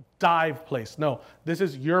dive place. No, this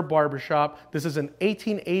is your barbershop. This is an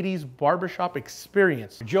 1880s barbershop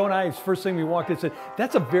experience. Joe and I, first thing we walked in, said,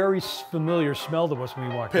 that's a very familiar smell to us when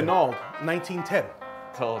we walked in. Pinard, 1910.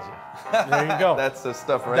 Told you. There you go. That's the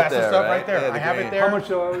stuff right That's there. That's the stuff right, right there. Yeah, I have it there. How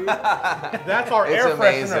much are we? That's our air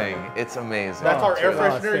freshener. It's amazing. That's our air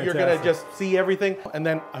freshener. fantastic. You're going to just see everything. And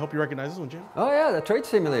then I hope you recognize this one, Jim. Oh yeah, the trade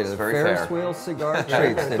simulator, the very Ferris fair. wheel cigar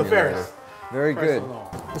trade simulator. The Ferris. Very good.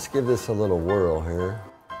 Let's give this a little whirl here.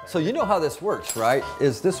 So you know how this works, right?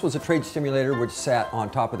 This was a trade stimulator which sat on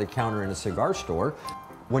top of the counter in a cigar store.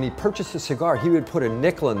 When he purchased a cigar, he would put a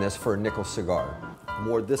nickel in this for a nickel cigar.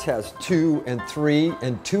 This has 2 and 3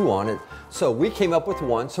 and 2 on it. So we came up with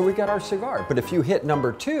 1, so we got our cigar. But if you hit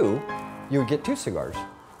number 2, you would get 2 cigars.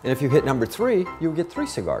 And if you hit number 3, you would get 3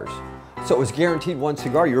 cigars. So it was guaranteed 1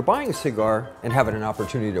 cigar. You were buying a cigar and having an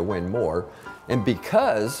opportunity to win more. And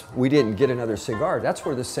because we didn't get another cigar, that's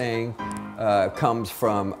where the saying comes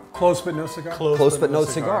from. Close but no cigar? Close but no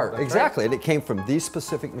cigar. That's Exactly, right. and it came from these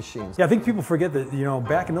specific machines. Yeah, I think people forget that, you know,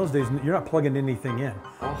 back in those days, you're not plugging anything in.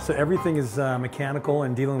 So everything is mechanical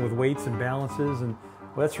and dealing with weights and balances, and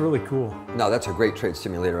well, that's really cool. No, that's a great trade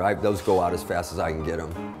stimulator. Those go out as fast as I can get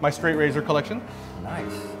them. My straight razor collection.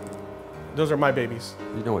 Nice. Those are my babies.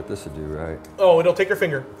 You know what this would do, right? Oh, it'll take your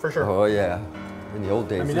finger, for sure. Oh, yeah. In the old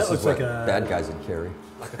days, I mean, this that is looks what like a- bad guys would carry.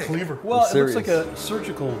 Like a cleaver. Well, it looks serious. like a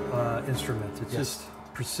surgical instrument. It's Yes.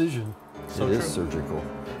 just precision. So It is true. surgical.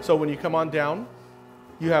 So when you come on down,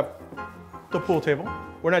 you have the pool table.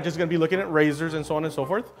 We're not just going to be looking at razors and so on and so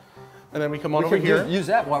forth. And then we come on We over can here. use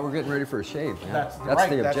that while we're getting ready for a shave. Man. That's the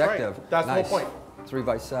right, that's right. objective. That's the whole Nice. point.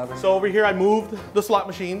 3x7. So over here, I moved the slot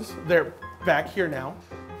machines. They're back here now.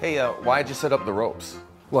 Hey, why'd you set up the ropes?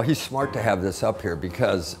 Well, he's smart to have this up here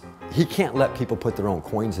because he can't let people put their own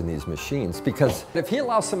coins in these machines, because if he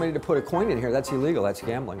allows somebody to put a coin in here, that's illegal, that's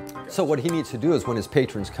gambling. So what he needs to do is when his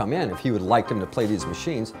patrons come in, if he would like them to play these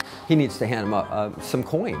machines, he needs to hand them some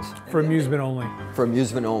coins. For amusement only. For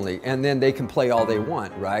amusement only. And then they can play all they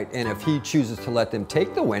want, right? And if he chooses to let them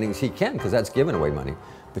take the winnings, he can, because that's giving away money.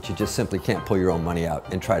 But you just simply can't pull your own money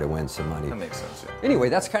out and try to win some money. That makes sense, yeah. Anyway,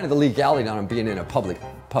 that's kind of the legality on him being in a public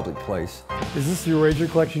place. Is this your razor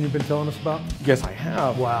collection you've been telling us about? Yes, I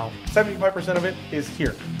have. Wow. 75% of it is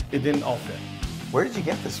here. It didn't all fit. Where did you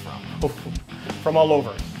get this from? From all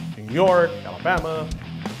over. New York, Alabama,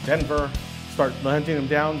 Denver. Start hunting them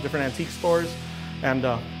down, different antique stores. And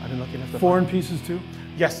I've been lucky enough to Foreign find. pieces too?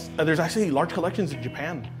 Yes, there's actually large collections in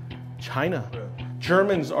Japan, China.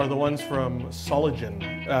 Germans are the ones from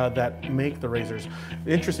Soligen that make the razors.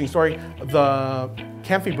 Interesting story, the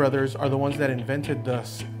Camphy brothers are the ones that invented the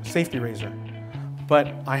safety razor.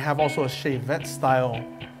 But I have also a Chavette style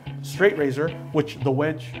straight razor, which the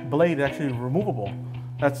wedge blade is actually removable.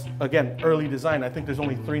 That's, again, early design. I think there's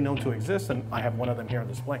only 3 known to exist, and I have one of them here on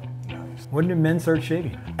display. When did men start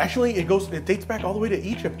shaving? Actually, it dates back all the way to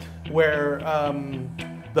Egypt, where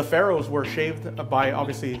the pharaohs were shaved by,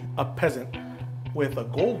 obviously, a peasant with a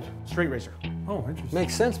gold straight razor. Oh, interesting.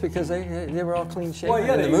 Makes sense because they were all clean shaven Well,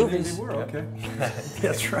 yeah, in the movies. They were, okay.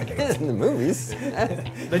 That's right. In the movies.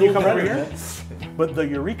 Then you come over here. But the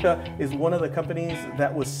Eureka is one of the companies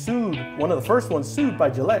that was sued, one of the first ones sued by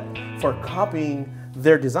Gillette for copying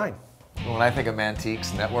their design. When I think of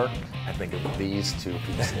Mantiques Network, I think of these 2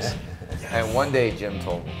 pieces. And one day Jim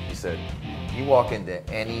told me, he said, you walk into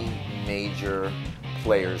any major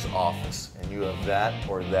player's office and you have that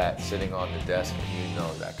or that sitting on the desk and you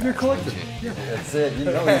know that guy's You're collecting. legit. That's it. You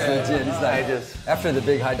know he's legit. He's like, after the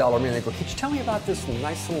big high dollar man, they go, could you tell me about this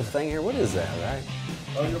nice little thing here? What is that, right?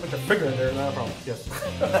 Oh, you put your finger in there, not a problem. Yes.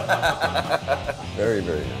 Very,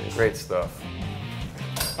 very nice. Great stuff.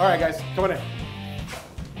 All right, guys, come on in.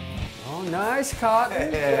 Oh, nice,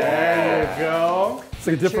 Cotton. There you go. It's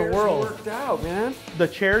like a different Chairs world. worked out, man. The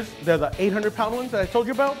chairs, they're the 800-pound ones that I told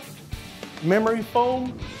you about. Memory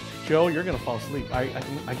foam. Joe, you're gonna fall asleep. I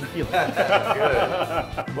can feel it.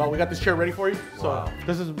 Good. Well, we got this chair ready for you. So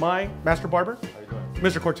this is my master barber,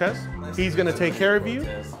 Mr. Cortez. He's gonna take care of you.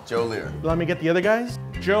 Joe Lear. Let me get the other guys.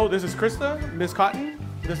 Joe, this is Krista, Miss Cotton.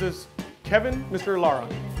 This is Kevin, Mr. Lara.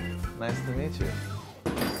 Nice to meet you.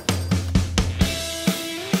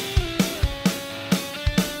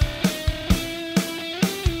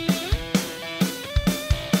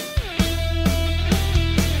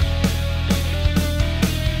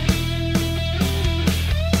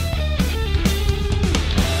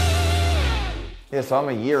 Yeah, so I'm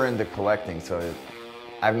a year into collecting, so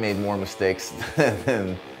I've made more mistakes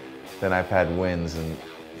than I've had wins. And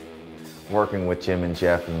working with Jim and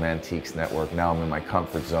Jeff and Mantiques Network, now I'm in my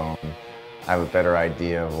comfort zone. I have a better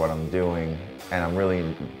idea of what I'm doing, and I'm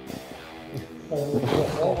really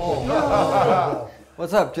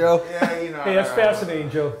What's up, Joe? Yeah, you know. Hey, that's fascinating,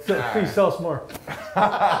 Joe. Please tell us more.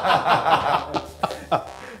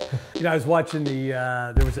 You know, I was watching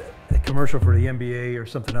there was a commercial for the NBA or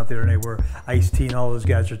something out there today where Ice-T and all those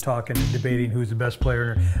guys are talking and debating who's the best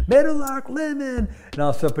player. Meadowlark Lemon and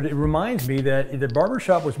all that stuff. But it reminds me that the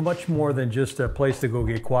barbershop was much more than just a place to go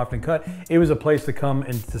get coiffed and cut. It was a place to come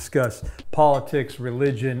and discuss politics,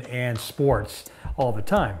 religion, and sports all the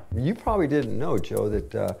time. You probably didn't know, Joe, that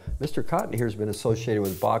Mr. Cotton here has been associated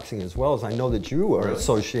with boxing as well as I know that you are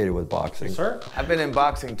associated with boxing. Yes, sir. I've been in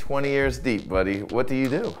boxing 20 years deep, buddy. What do you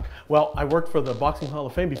do? Well, I worked for the Boxing Hall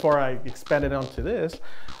of Fame before I expanded onto this.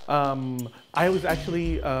 I was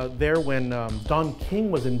actually there when Don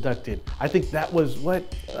King was inducted. I think that was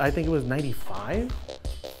I think it was 95?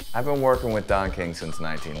 I've been working with Don King since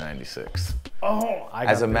 1996. Oh,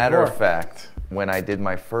 As a matter of fact, when I did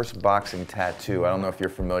my first boxing tattoo, I don't know if you're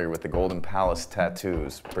familiar with the Golden Palace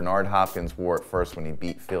tattoos. Bernard Hopkins wore it first when he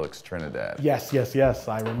beat Felix Trinidad. Yes, yes, yes,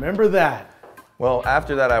 I remember that. Well,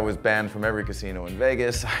 after that, I was banned from every casino in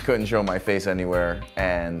Vegas. I couldn't show my face anywhere,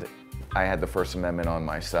 and I had the First Amendment on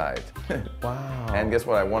my side. Wow. And guess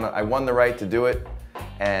what? I won the right to do it,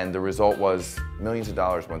 and the result was millions of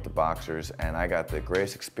dollars went to boxers, and I got the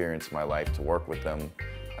greatest experience of my life to work with them.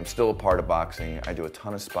 I'm still a part of boxing. I do a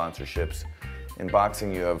ton of sponsorships. In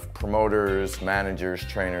boxing, you have promoters, managers,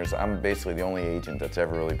 trainers. I'm basically the only agent that's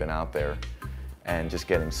ever really been out there and just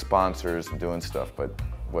getting sponsors and doing stuff. But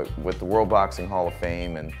with the World Boxing Hall of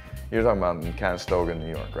Fame, and you're talking about in Conestoga, New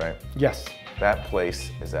York, right? Yes. That place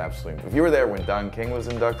is absolutely, if you were there when Don King was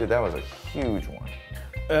inducted, that was a huge one.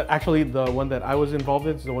 Actually, the one that I was involved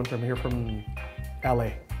in is the one from here from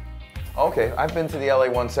LA. Okay, I've been to the LA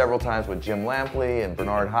one several times with Jim Lampley and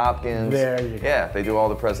Bernard Hopkins. There you go. Yeah, they do all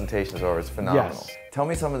the presentations over. It's phenomenal. Yes. Tell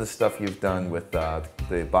me some of the stuff you've done with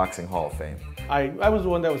the Boxing Hall of Fame. I was the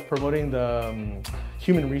one that was promoting the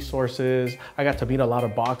human resources. I got to meet a lot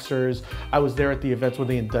of boxers. I was there at the events where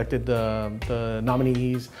they inducted the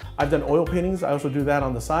nominees. I've done oil paintings. I also do that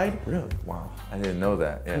on the side. Really? Wow. I didn't know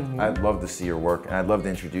that. Yeah. I'd love to see your work, and I'd love to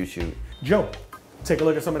introduce you. Joe, take a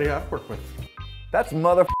look at somebody I've worked with. That's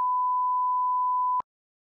mother.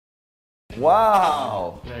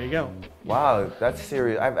 Wow. There you go. Wow, that's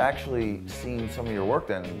serious. I've actually seen some of your work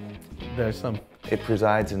then. There's some. It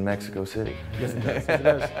presides in Mexico City. Yes, it does. It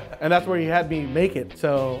does. And that's where he had me make it,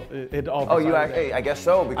 so it all. Oh, I guess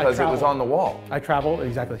so, because it was on the wall. I traveled,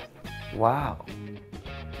 exactly. Wow.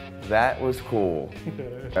 That was cool.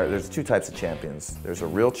 There's two types of champions. There's a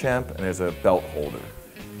real champ and there's a belt holder.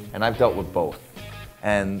 And I've dealt with both.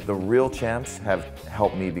 And the real champs have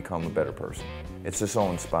helped me become a better person. It's just so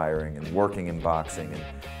inspiring, and working in boxing,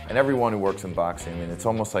 and everyone who works in boxing, I mean, it's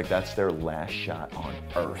almost like that's their last shot on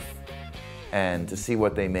earth. And to see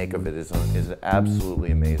what they make of it is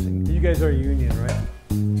absolutely amazing. You guys are a union, right?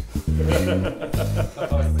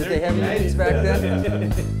 Did they have unions back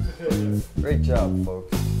then? Great job,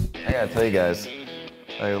 folks. I gotta tell you guys,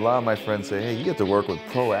 a lot of my friends say, hey, you get to work with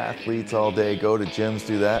pro athletes all day, go to gyms,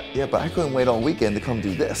 do that. Yeah, but I couldn't wait all weekend to come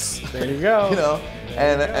do this. There you go. You know,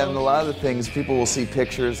 and a lot of the things, people will see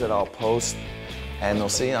pictures that I'll post, and they'll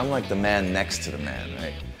see I'm like the man next to the man,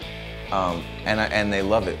 right? And they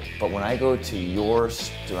love it. But when I go to your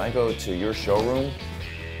showroom,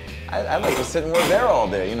 I like to sit and work there all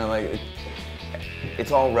day. You know, like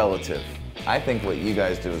it's all relative. I think what you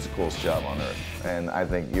guys do is the coolest job on earth, and I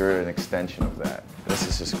think you're an extension of that. This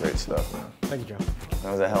is just great stuff, man. Thank you, Joe.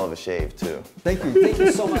 That was a hell of a shave, too. Thank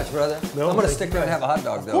you so much, brother. No, I'm going to stick around and have a hot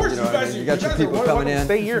dog, though. Of course, you know what I mean? You got your people coming in.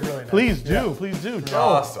 Stay here. Really nice. Please do, please do.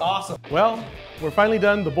 Awesome. Awesome. Well, we're finally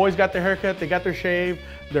done. The boys got their haircut, they got their shave,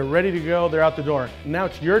 they're ready to go, they're out the door. Now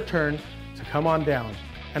it's your turn to come on down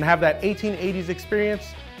and have that 1880s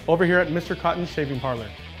experience over here at Mr. Cotton's Shaving Parlor.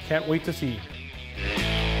 Can't wait to see you.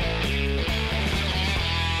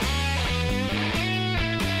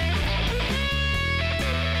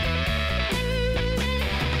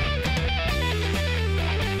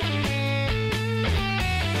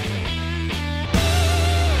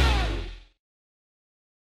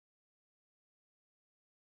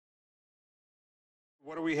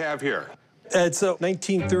 What do we have here? It's a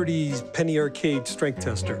 1930s penny arcade strength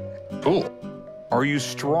tester. Cool. Are you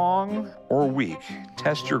strong or weak?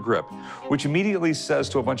 Test your grip, which immediately says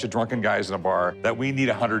to a bunch of drunken guys in a bar that we need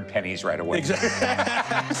 100 pennies right away. Exactly.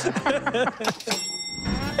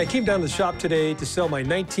 I came down to the shop today to sell my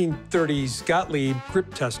 1930s Gottlieb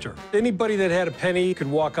grip tester. Anybody that had a penny could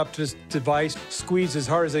walk up to this device, squeeze as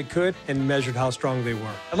hard as they could, and measured how strong they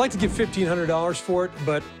were. I'd like to give $1,500 for it,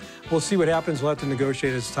 but we'll see what happens. We'll have to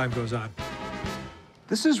negotiate as time goes on.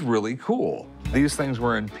 This is really cool. These things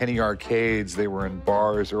were in penny arcades, they were in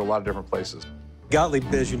bars, there were a lot of different places.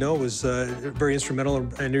 Gottlieb, as you know, was very instrumental in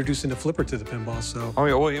introducing the flipper to the pinball. So. Oh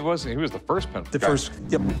yeah, well, he was the first pinball. The first,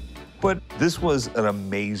 yep. But this was an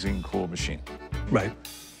amazing, cool machine. Right.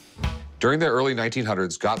 During the early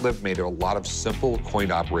 1900s, Gottlieb made a lot of simple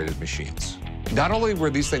coin-operated machines. Not only were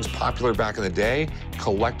these things popular back in the day,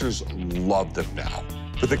 collectors love them now.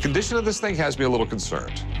 But the condition of this thing has me a little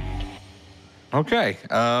concerned. Okay,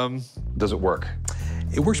 does it work?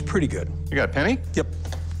 It works pretty good. You got a penny? Yep.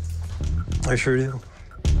 I sure do.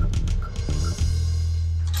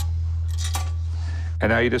 And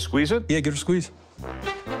now you just squeeze it? Yeah, give it a squeeze.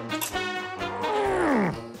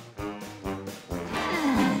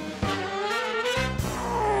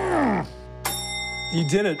 You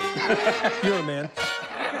did it. You're a man.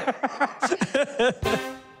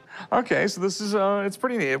 Okay, so this is, it's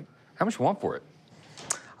pretty neat. How much you want for it?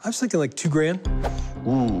 I was thinking like $2 grand.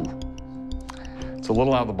 Ooh. It's a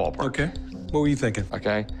little out of the ballpark. Okay. What were you thinking?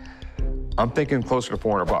 Okay. I'm thinking closer to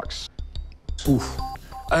 400 bucks. Oof.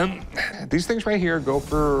 These things right here go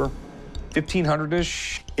for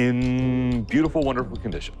 1,500-ish in beautiful, wonderful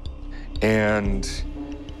condition. And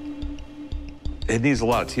it needs a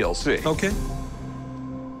lot of TLC. Okay.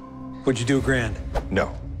 Would you do $1 grand?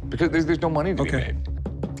 No, because there's no money to be made.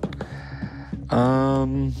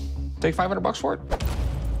 Take 500 bucks for it?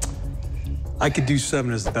 I could do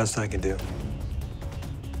 7 is the best I can do.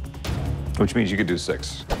 Which means you could do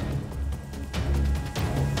 6.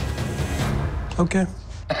 Okay.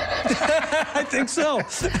 I think so.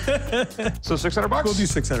 So 600 bucks? We'll do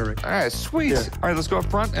 600. All right, sweet. Yeah. All right, let's go up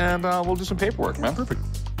front and we'll do some paperwork, man. Perfect.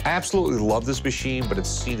 Absolutely love this machine, but it's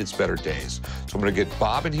seen its better days. So I'm gonna get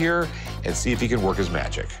Bob in here and see if he can work his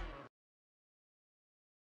magic.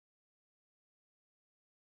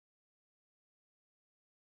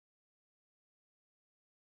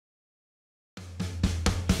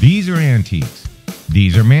 These are antiques.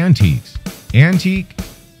 These are mantiques. Antique,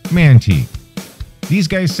 mantique. These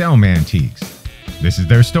guys sell mantiques. This is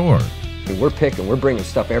their store. We're bringing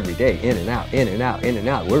stuff every day, in and out, in and out, in and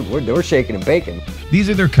out. We're shaking and baking. These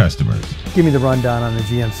are their customers. Give me the rundown on the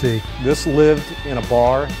GMC. This lived in a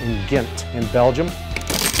bar in Ghent, in Belgium.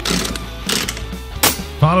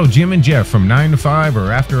 Follow Jim and Jeff from 9 to 5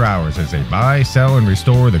 or after hours as they buy, sell, and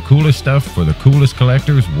restore the coolest stuff for the coolest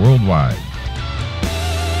collectors worldwide.